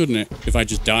nice, wouldn't it? If I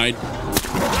just died.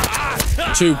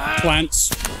 2 plants.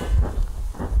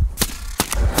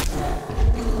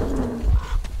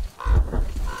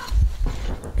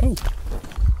 Oh.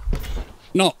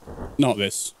 Not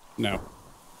this. No.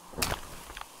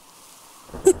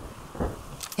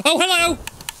 Oh, hello!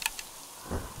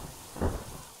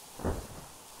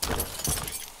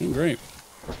 Oh, great.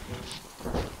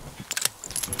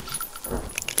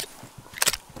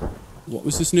 What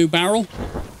was this new barrel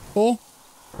for?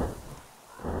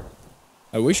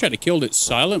 I wish I'd have killed it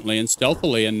silently and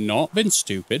stealthily and not been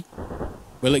stupid.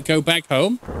 Will it go back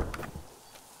home?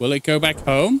 Will it go back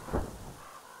home?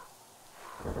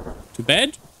 To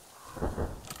bed?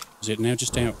 Is it now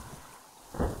just out?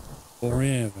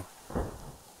 Forever.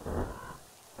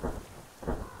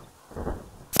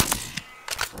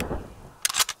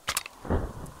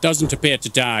 Doesn't appear to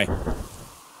die.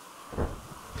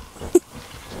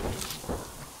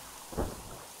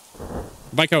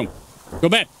 Back home. Go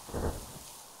bed.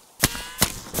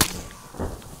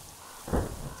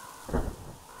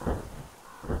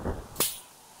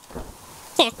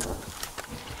 Fuck.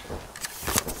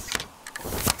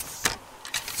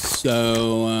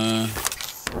 So,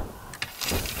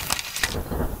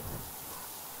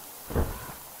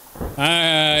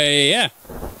 yeah.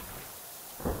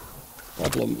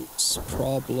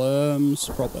 Problems.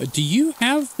 Do you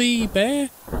have the bear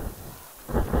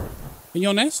in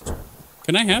your nest?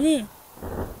 Can I have it?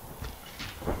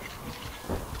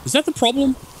 Is that the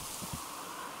problem?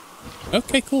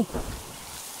 Okay, cool.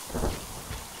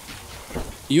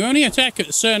 You only attack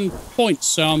at certain points,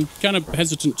 so I'm kind of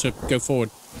hesitant to go forward.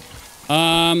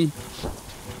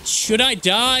 Should I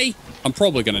die? I'm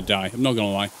probably gonna die. I'm not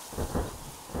gonna lie.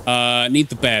 Need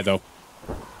the bear, though.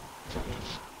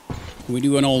 Can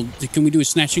we do a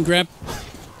snatch and grab?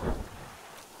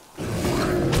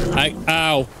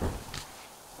 Ow.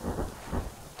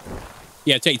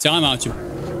 Yeah, take your time, Artyom.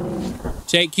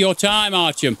 Take your time,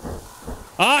 Artyom.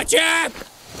 Artyom!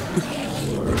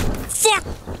 Fuck!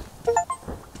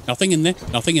 Nothing in there.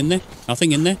 Nothing in there.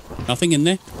 Nothing in there. Nothing in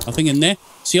there. Nothing in there.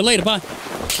 See you later. Bye.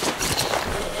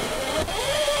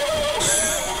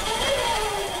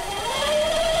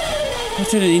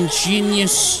 What an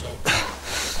ingenious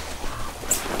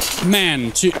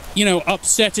man to, you know,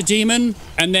 upset a demon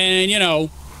and then, you know,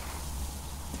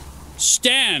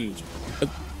 stand at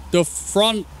the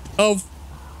front of...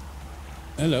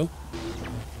 Hello.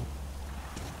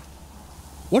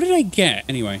 What did I get,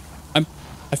 anyway?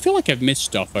 I feel like I've missed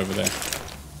stuff over there. I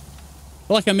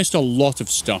feel like I missed a lot of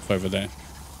stuff over there.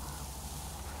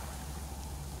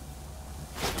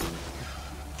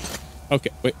 Okay,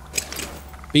 wait.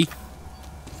 B.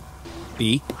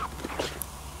 B.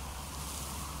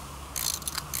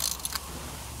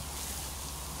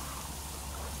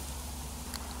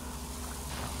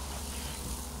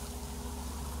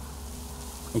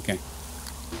 Okay.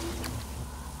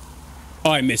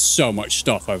 I missed so much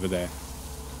stuff over there.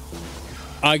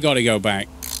 I gotta go back.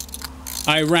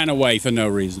 I ran away for no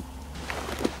reason.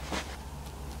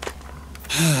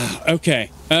 Okay.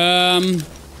 And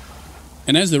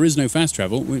as there is no fast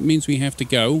travel, it means we have to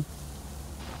go...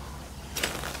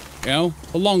 You know,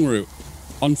 a long route.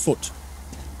 On foot.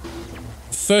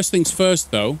 First things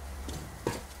first, though.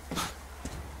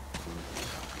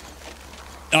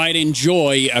 I'd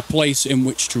enjoy a place in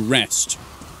which to rest.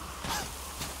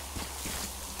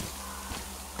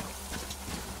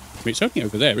 I mean, it's only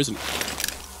over there, isn't it?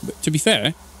 But to be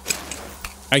fair,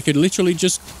 I could literally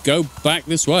just go back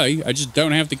this way. I just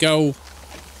don't have to go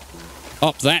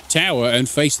up that tower and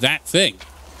face that thing.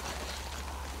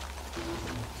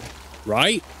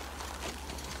 Right?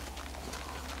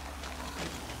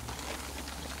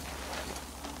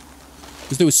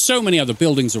 Because there were so many other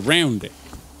buildings around it.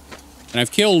 And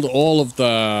I've killed all of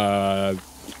the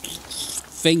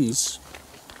things.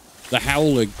 The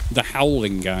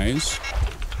howling guys.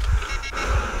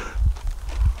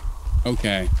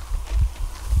 Okay.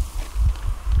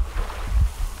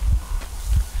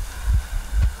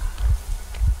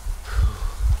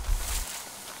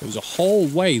 There's a whole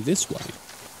way this way.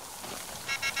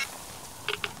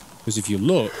 Because if you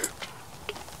look...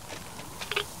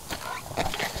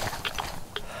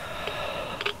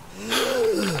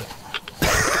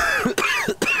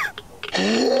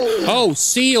 Oh,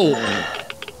 seal!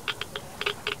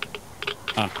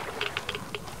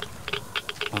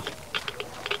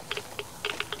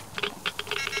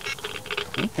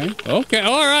 Okay,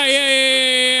 alright,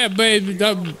 yeah, baby. Do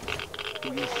you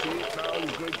see it now, you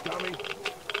great dummy?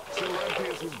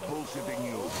 Celestius is bullshitting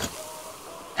you.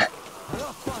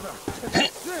 Hello, Father.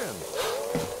 It's sin.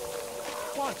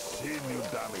 What sin, you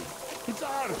dummy? It's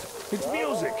art. It's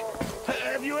music.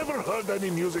 Have you ever heard any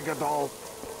music at all?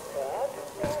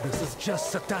 This is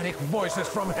just satanic voices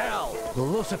from hell.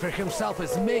 Lucifer himself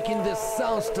is making these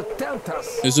sounds to tempt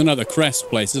us. There's another crest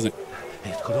place, isn't it?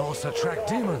 It could also attract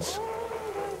demons.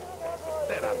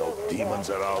 There are no demons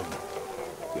around.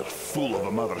 Your fool of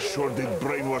a mother sure did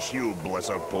brainwash you, bless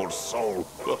her poor soul.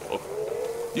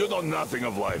 You know nothing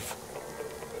of life.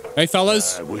 Hey,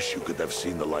 fellas. I wish you could have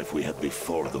seen the life we had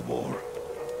before the war.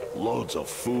 Loads of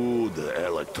food,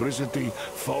 electricity,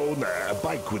 phone, a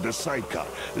bike with a sidecar,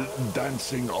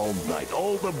 dancing all night,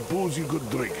 all the booze you could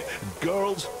drink.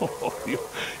 Girls,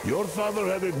 your father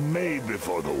had it made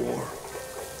before the war.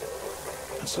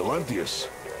 And Celestius,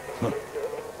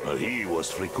 he was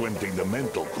frequenting the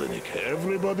mental clinic.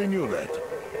 Everybody knew that.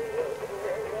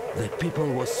 The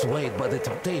people were swayed by the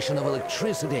temptation of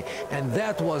electricity, and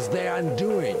that was their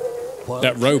undoing. While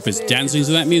that rope is dancing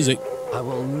to that music. I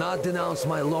will not denounce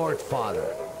my Lord,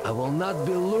 Father. I will not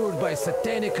be lured by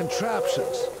satanic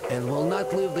contraptions, and will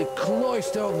not leave the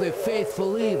cloister of the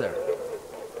faithful either.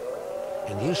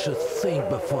 And you should think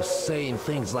before saying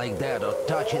things like that or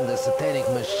touching the satanic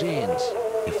machines.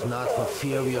 If not for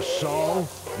fear of your soul,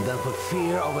 then for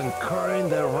fear of incurring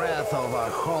the wrath of our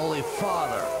Holy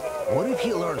Father. What if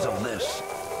he learns of this?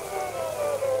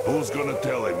 Who's gonna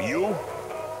tell him? You?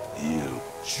 You,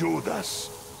 Judas.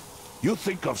 You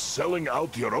think of selling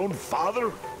out your own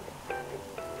father?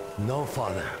 No,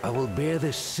 Father. I will bear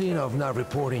the sin of not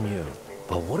reporting you.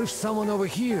 But what if someone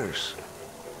overhears?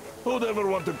 Who'd ever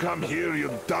want to come here,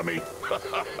 you dummy?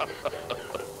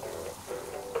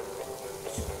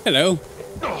 Hello.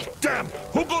 Oh, damn!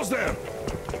 Who goes there?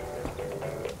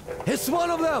 It's one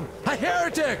of them! A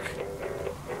heretic!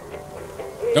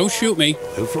 Don't shoot me.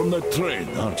 You're from that train,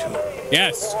 aren't you?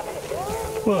 Yes.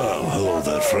 Well, hello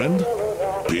there, friend.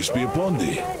 Peace be upon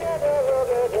thee.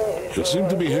 You seem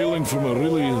to be hailing from a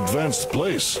really advanced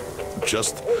place.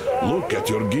 Just look at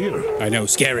your gear. I know,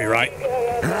 scary, right?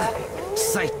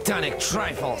 Satanic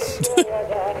trifles.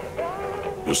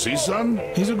 You see, son?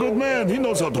 He's a good man. He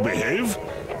knows how to behave.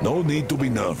 No need to be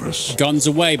nervous. Guns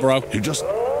away, bro. You just...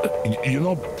 you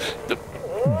know...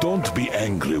 don't be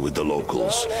angry with the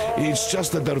locals. It's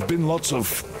just that there have been lots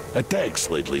of attacks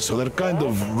lately, so they're kind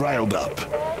of riled up.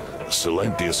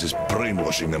 Silentius is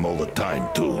brainwashing them all the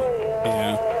time, too.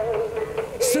 Yeah.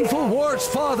 Sinful words,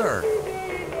 Father!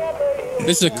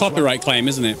 This is a copyright claim,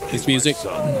 isn't it? This music.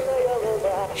 Son,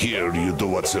 here you do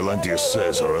what Silentius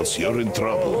says, or else you're in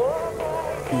trouble.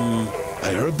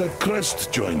 I heard that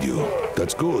Crest joined you.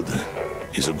 That's good.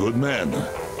 He's a good man.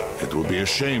 It would be a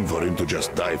shame for him to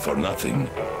just die for nothing.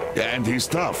 And he's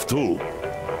tough, too.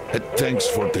 And thanks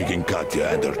for taking Katya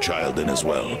and her child in as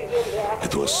well.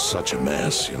 It was such a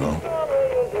mess, you know.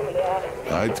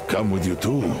 I'd come with you,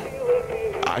 too.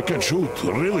 I can shoot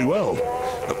really well.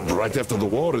 Right after the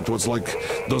war, it was like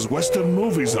those Western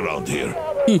movies around here.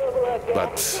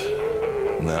 But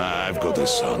nah, I've got a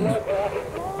son.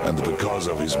 And because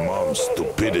of his mom's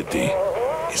stupidity,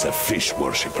 he's a fish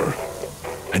worshipper.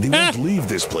 And he won't leave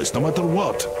this place no matter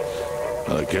what.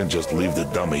 I can't just leave the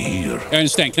dummy here. I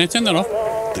understand. Can I turn that off?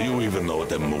 Do you even know what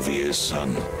that movie is,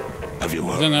 son? Have you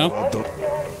heard I don't know. about the...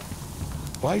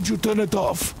 Why'd you turn it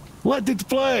off? Let it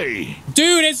play!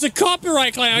 Dude, it's a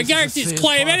copyright claim. I guarantee it's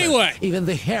claim anyway. Even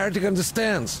the heretic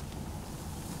understands.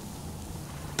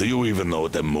 Do you even know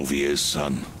what that movie is,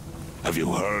 son? Have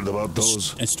you heard about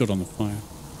those? It stood on the fire.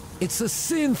 It's a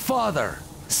sin, Father.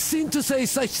 Sin to say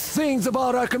such things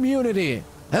about our community.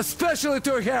 Especially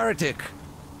to a heretic.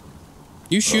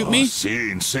 You shoot me?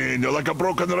 Sin. You're like a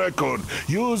broken record.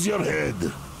 Use your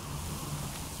head.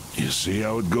 You see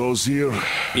how it goes here?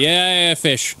 Yeah,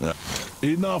 fish.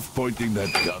 Enough pointing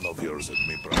that gun of yours at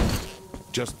me, bro.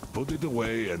 Just put it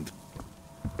away and...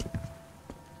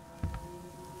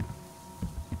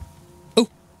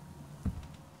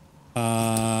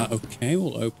 Okay,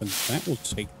 we'll open that. We'll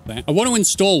take that. I want to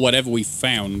install whatever we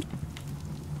found.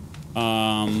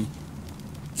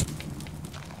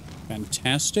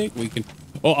 Fantastic. We can...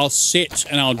 Oh, I'll sit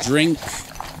and I'll drink.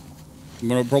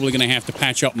 We're probably going to have to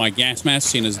patch up my gas mask,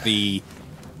 seeing as the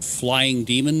flying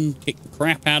demon kicked the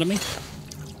crap out of me.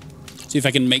 See if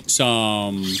I can make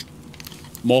some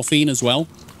morphine as well.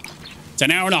 It's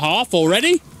an hour and a half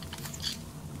already.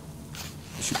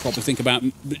 I should probably think about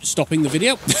stopping the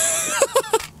video.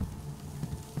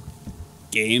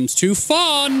 Game's too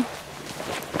fun.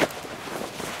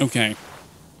 Okay.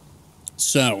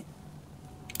 So.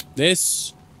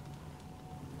 This.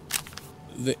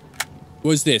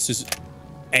 What's this? Is it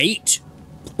 8?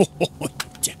 Oh,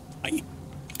 damn.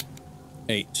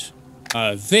 8.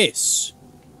 This.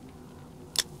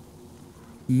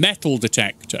 Metal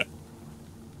detector.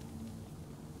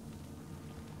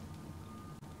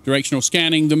 Directional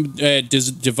scanning.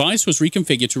 The device was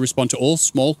reconfigured to respond to all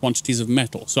small quantities of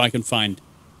metal, so I can find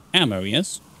ammo,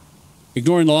 yes?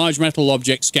 Ignoring the large metal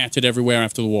objects scattered everywhere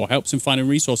after the war helps in finding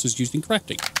resources used in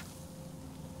crafting.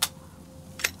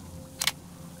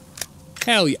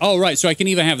 Hell yeah. Oh, right, so I can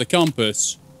either have the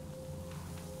compass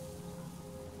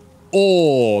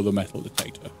or the metal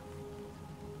detector.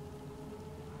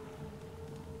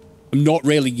 I'm not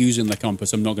really using the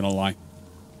compass, I'm not going to lie.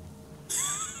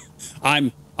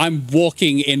 I'm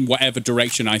walking in whatever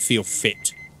direction I feel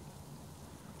fit.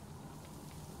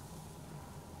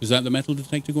 Is that the metal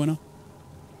detector going on?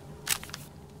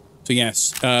 So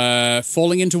yes,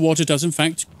 falling into water does in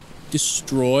fact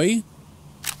destroy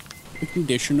the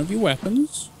condition of your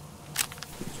weapons.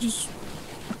 Just,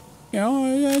 you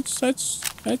know,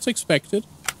 that's expected.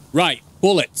 Right,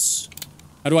 bullets.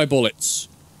 How do I bullets?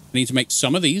 I need to make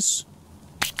some of these.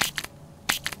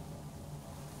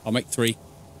 I'll make 3.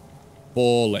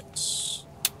 Bullets.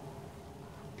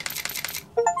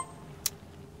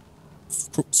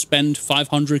 Spend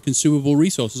 500 consumable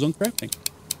resources on crafting.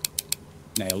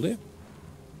 Nailed it.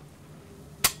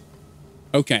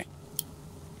 Okay.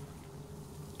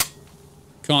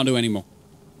 Can't do any more.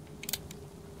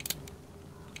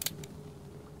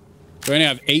 Do I only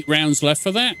have 8 rounds left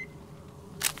for that?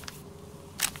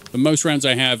 The most rounds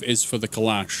I have is for the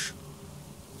Kalash.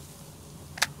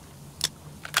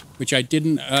 Which I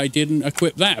didn't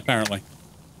equip that, apparently.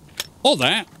 Or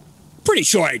that. Pretty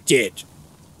sure I did.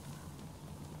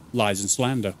 Lies and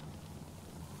slander.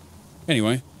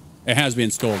 Anyway, it has been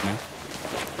installed now.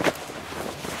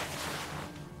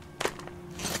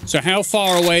 So how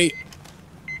far away...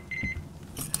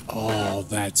 Oh,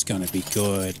 that's gonna be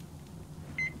good.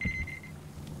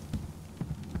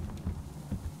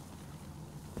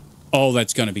 Oh,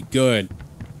 that's gonna be good.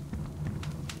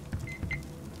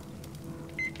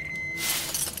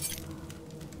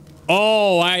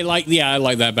 Oh, I like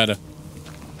that better.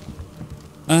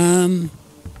 I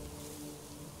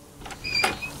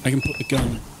can put the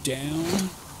gun down.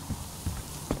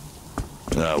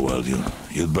 Ah, well,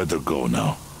 you'd better go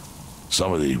now.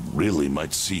 Somebody really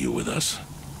might see you with us.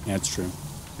 That's true.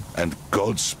 And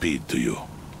Godspeed to you.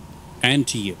 And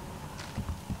to you.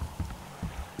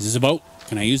 Is this a boat?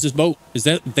 Can I use this boat? Is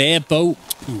that their boat?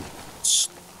 Ooh,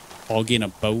 hogging a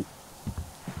boat.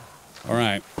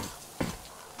 Alright.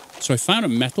 So I found a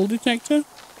metal detector,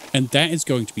 and that is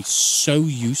going to be so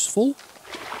useful.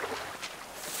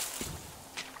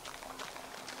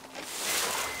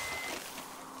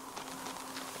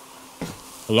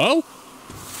 Hello?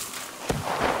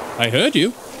 I heard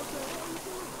you.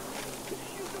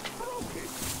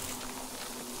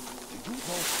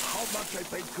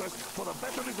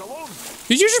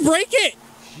 Did you just break it?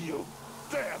 You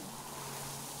damn.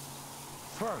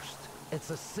 First,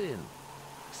 it's a sin.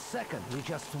 Second, we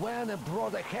just went and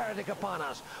brought a heretic upon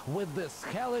us with this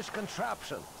hellish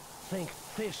contraption. Thank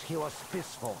fish he was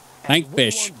peaceful. Thank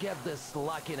fish. We won't get this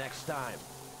lucky next time.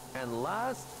 And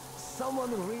last,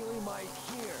 someone really might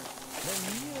hear. Then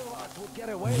neither of us would get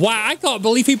away. Wow, I can't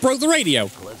believe he broke the radio.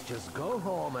 Let's just go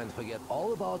home and forget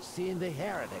all about seeing the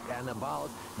heretic and about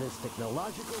this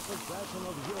technological possession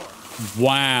of yours.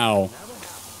 Wow.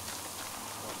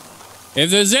 If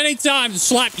there's any time to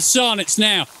slap your son, it's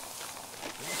now.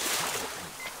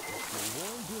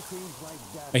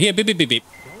 I hear beep beep beep beep.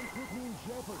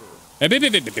 Hey, beep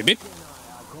beep beep beep beep beep.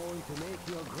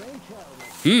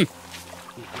 Hmm.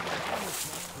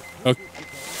 Okay.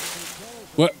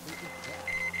 What?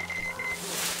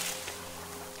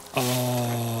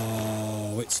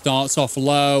 Oh, it starts off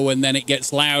low and then it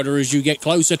gets louder as you get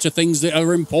closer to things that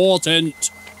are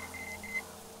important.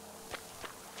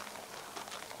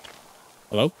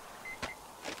 Hello?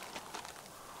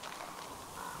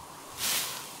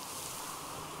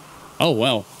 Oh,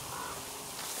 well. I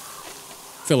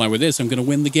feel like with this, I'm going to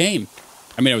win the game.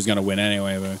 I mean, I was going to win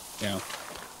anyway, but, yeah.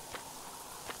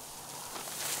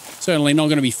 Certainly not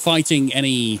going to be fighting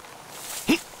any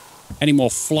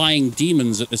more flying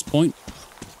demons at this point.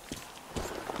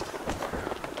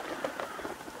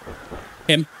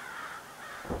 Him.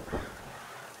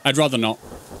 I'd rather not.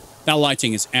 That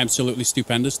lighting is absolutely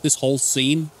stupendous. This whole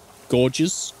scene,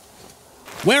 gorgeous.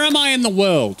 Where am I in the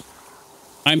world?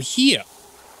 I'm here.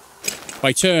 If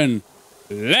I turn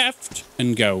left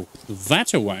and go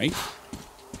that way,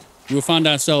 we'll find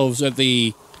ourselves at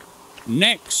the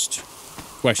next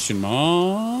question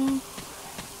mark.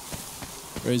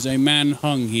 There is a man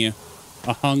hung here.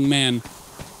 A hung man.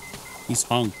 He's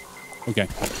hung. Okay.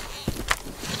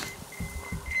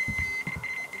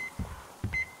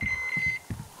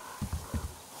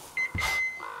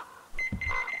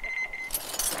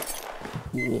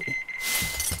 Whoa.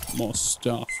 More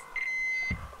stuff.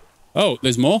 Oh,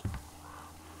 there's more?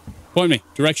 Point me.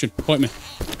 Direction. Point me.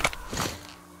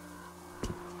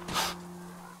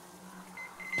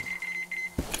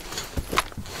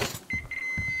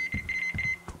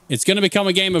 It's going to become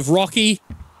a game of Rocky.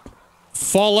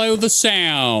 Follow the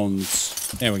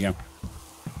sounds. There we go.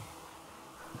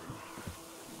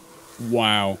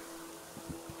 Wow.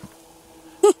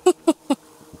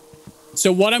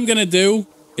 So what I'm going to do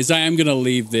is I am going to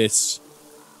leave this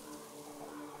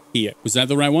here. Was that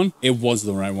the right one? It was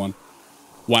the right one.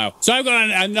 Wow. So I've got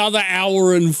another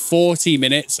hour and 40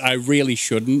 minutes. I really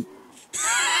shouldn't.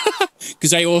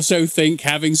 Because I also think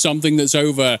having something that's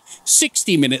over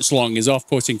 60 minutes long is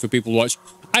off-putting for people to watch.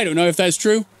 I don't know if that's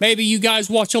true. Maybe you guys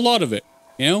watch a lot of it,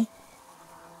 you know?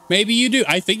 Maybe you do.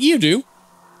 I think you do.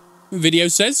 The video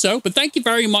says so. But thank you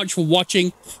very much for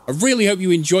watching. I really hope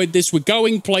you enjoyed this. We're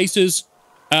going places.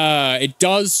 It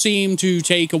does seem to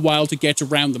take a while to get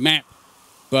around the map.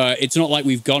 But it's not like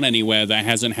we've gone anywhere that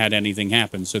hasn't had anything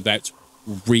happen. So that's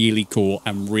really cool.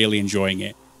 I'm really enjoying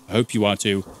it. I hope you are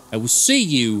too. I will see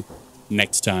you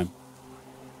next time.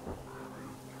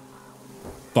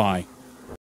 Bye.